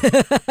Rockefeller.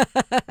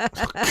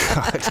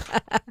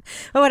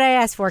 What would I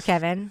ask for,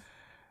 Kevin?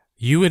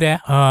 You would,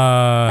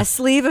 A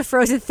sleeve of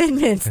frozen Thin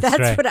Mints. That's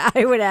That's right. what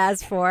I would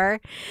ask for.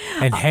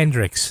 and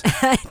Hendrix.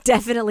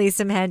 Definitely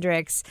some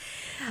Hendrix.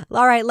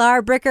 All right,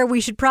 Laura Bricker,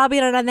 we should probably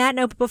end on that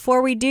note. But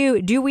before we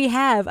do we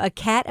have a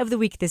cat of the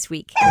week this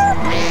week?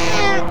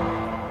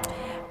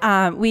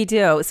 We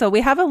do. So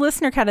we have a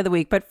listener cat of the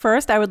week. But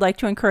first, I would like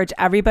to encourage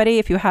everybody,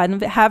 if you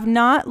have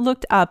not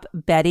looked up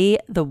Betty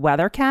the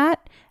Weather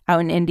Cat out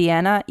in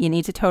Indiana, you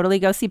need to totally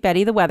go see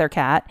Betty the Weather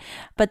Cat.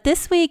 But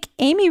this week,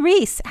 Amy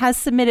Reese has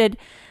submitted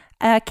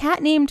a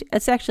cat named,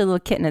 it's actually a little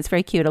kitten. It's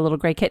very cute, a little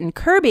gray kitten,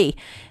 Kirby.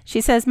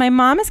 She says, my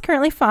mom is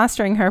currently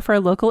fostering her for a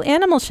local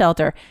animal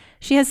shelter.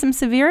 She has some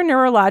severe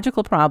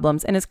neurological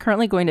problems and is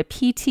currently going to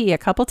PT a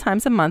couple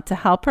times a month to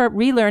help her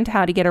relearn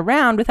how to get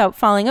around without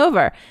falling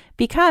over.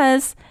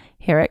 Because,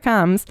 here it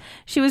comes,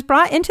 she was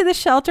brought into the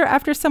shelter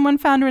after someone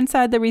found her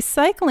inside the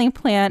recycling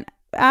plant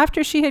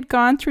after she had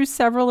gone through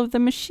several of the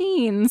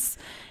machines.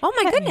 Oh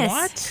my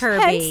goodness,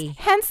 Kirby.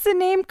 Hence the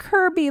name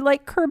Kirby,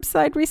 like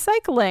curbside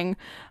recycling.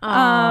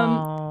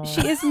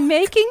 She is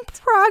making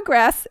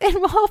progress and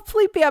will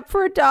hopefully be up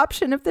for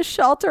adoption if the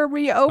shelter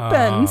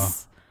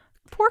reopens.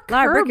 Poor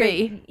Laura Kirby.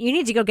 Bricker, you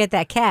need to go get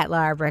that cat,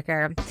 Laura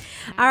Bricker.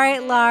 All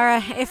right,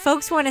 Laura, if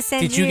folks want to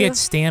send Did you get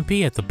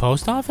Stampy at the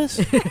post office?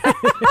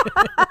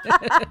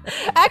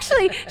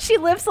 Actually, she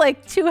lives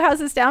like 2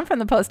 houses down from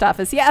the post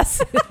office.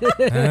 Yes.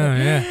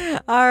 yeah.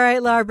 All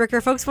right, Laura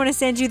Bricker, folks want to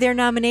send you their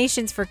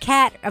nominations for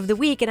Cat of the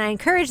Week, and I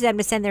encourage them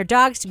to send their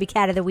dogs to be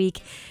Cat of the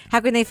Week. How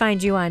can they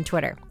find you on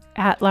Twitter?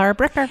 At Laura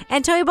Bricker.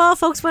 And Toby Ball,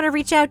 folks want to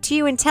reach out to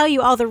you and tell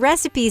you all the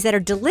recipes that are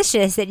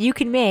delicious that you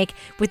can make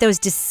with those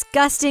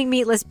disgusting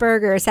meatless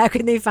burgers. How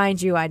can they find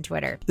you on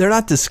Twitter? They're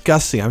not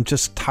disgusting. I'm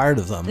just tired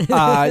of them.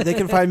 They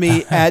can find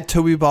me at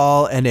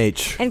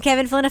TobyBallNH. And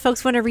Kevin Flynn, if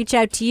folks want to reach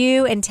out to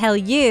you and tell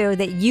you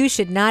that you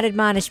should not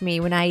admonish me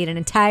when I eat an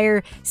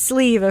entire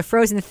sleeve of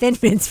frozen Thin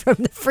Mints from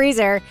the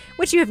freezer,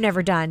 which you have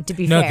never done, to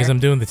be No, fair. because I'm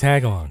doing the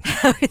tag-along.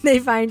 How can they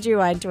find you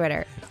on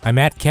Twitter? I'm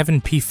at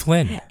Kevin P.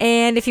 Flynn.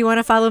 And if you want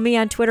to follow me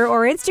on Twitter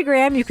or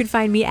Instagram, you can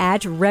find me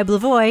at Reb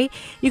Lavoie.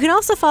 You can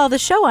also follow the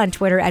show on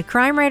Twitter at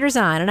Crime Writers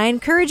On. And I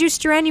encourage you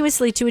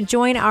strenuously to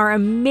join our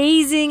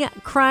amazing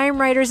Crime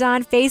Writers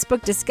On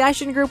Facebook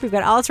discussion group. We've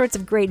got all sorts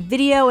of great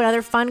video and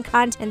other fun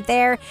content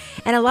there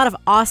and a lot of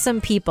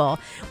awesome people.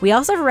 We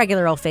also have a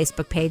regular old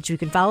Facebook page. You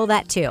can follow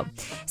that too.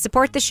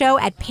 Support the show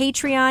at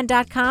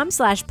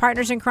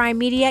patreon.com/Partners in Crime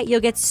Media. You'll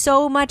get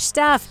so much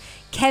stuff.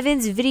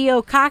 Kevin's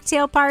video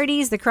cocktail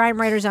parties, the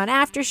Crime Writers On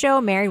After Show,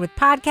 Married with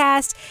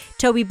Podcast,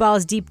 Toby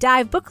Ball's Deep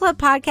Dive Book Club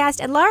podcast,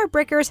 and Laura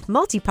Bricker's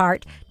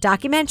multi-part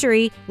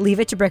documentary,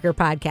 Leave It to Bricker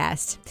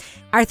podcast.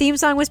 Our theme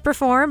song was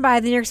performed by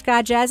the New York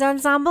Ska Jazz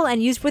Ensemble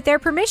and used with their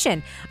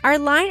permission. Our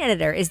line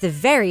editor is the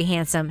very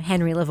handsome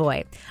Henry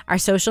Lavoie. Our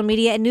social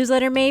media and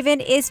newsletter maven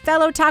is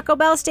fellow Taco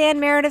Bell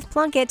stand Meredith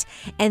Plunkett.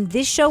 And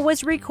this show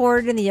was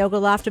recorded in the Yoga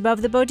Loft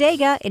above the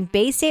Bodega in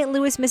Bay St.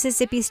 Louis,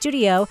 Mississippi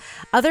studio,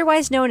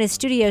 otherwise known as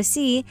Studio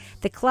C,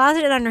 the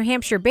closet in our New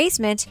Hampshire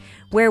basement,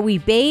 where we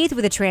bathe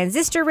with a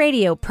transistor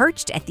radio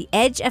perched at the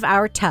edge of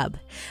our tub.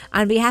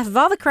 On behalf of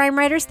all the crime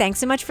writers, thanks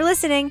so much for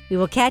listening. We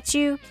will catch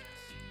you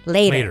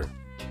later.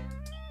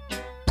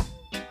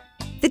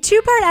 The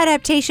two-part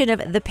adaptation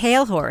of The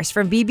Pale Horse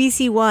from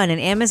BBC One and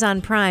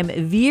Amazon Prime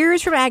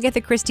veers from Agatha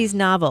Christie's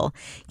novel,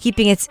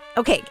 keeping its...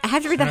 Okay, I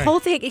have to read the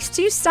whole thing. Could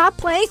you stop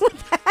playing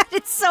with that?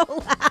 It's so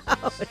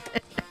loud.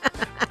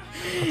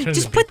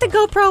 Just put the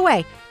GoPro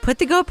away. Put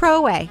the GoPro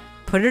away.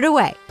 Put it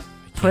away.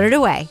 Put it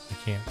away. I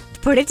can't.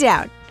 Put it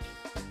down.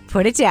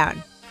 Put it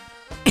down.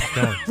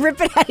 Rip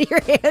it out of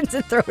your hands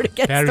and throw it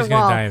against Battery's the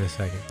wall. gonna die in a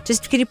second.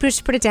 Just, can you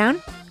put it down?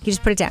 Can you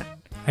just put it down?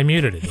 I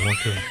muted it. It won't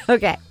do it.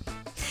 Okay.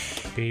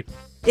 Beep.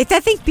 If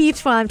that thing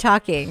beeps while I'm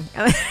talking,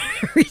 I'm going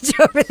to reach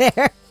over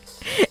there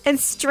and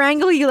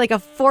strangle you like a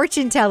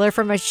fortune teller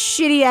from a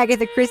shitty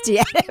Agatha Christie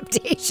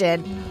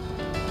adaptation.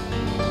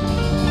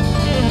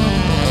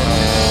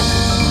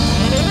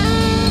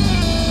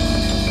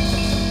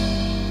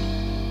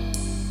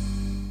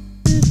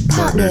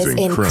 Partners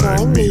in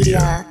Crime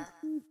Media.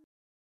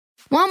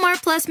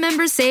 Walmart Plus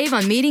members save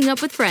on meeting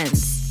up with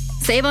friends.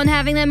 Save on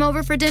having them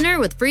over for dinner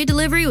with free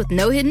delivery with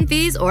no hidden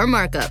fees or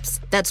markups.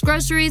 That's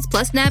groceries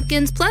plus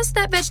napkins plus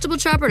that vegetable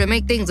chopper to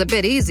make things a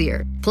bit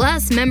easier.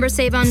 Plus, members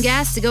save on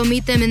gas to go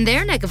meet them in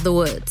their neck of the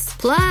woods.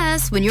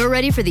 Plus, when you're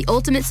ready for the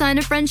ultimate sign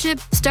of friendship,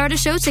 start a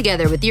show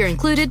together with your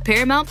included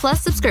Paramount Plus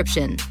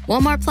subscription.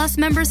 Walmart Plus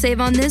members save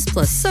on this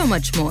plus so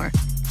much more.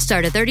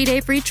 Start a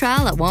 30-day free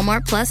trial at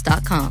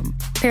walmartplus.com.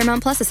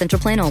 Paramount Plus Essential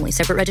Plan only.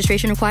 Separate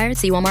registration required.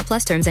 See Walmart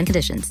Plus terms and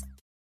conditions.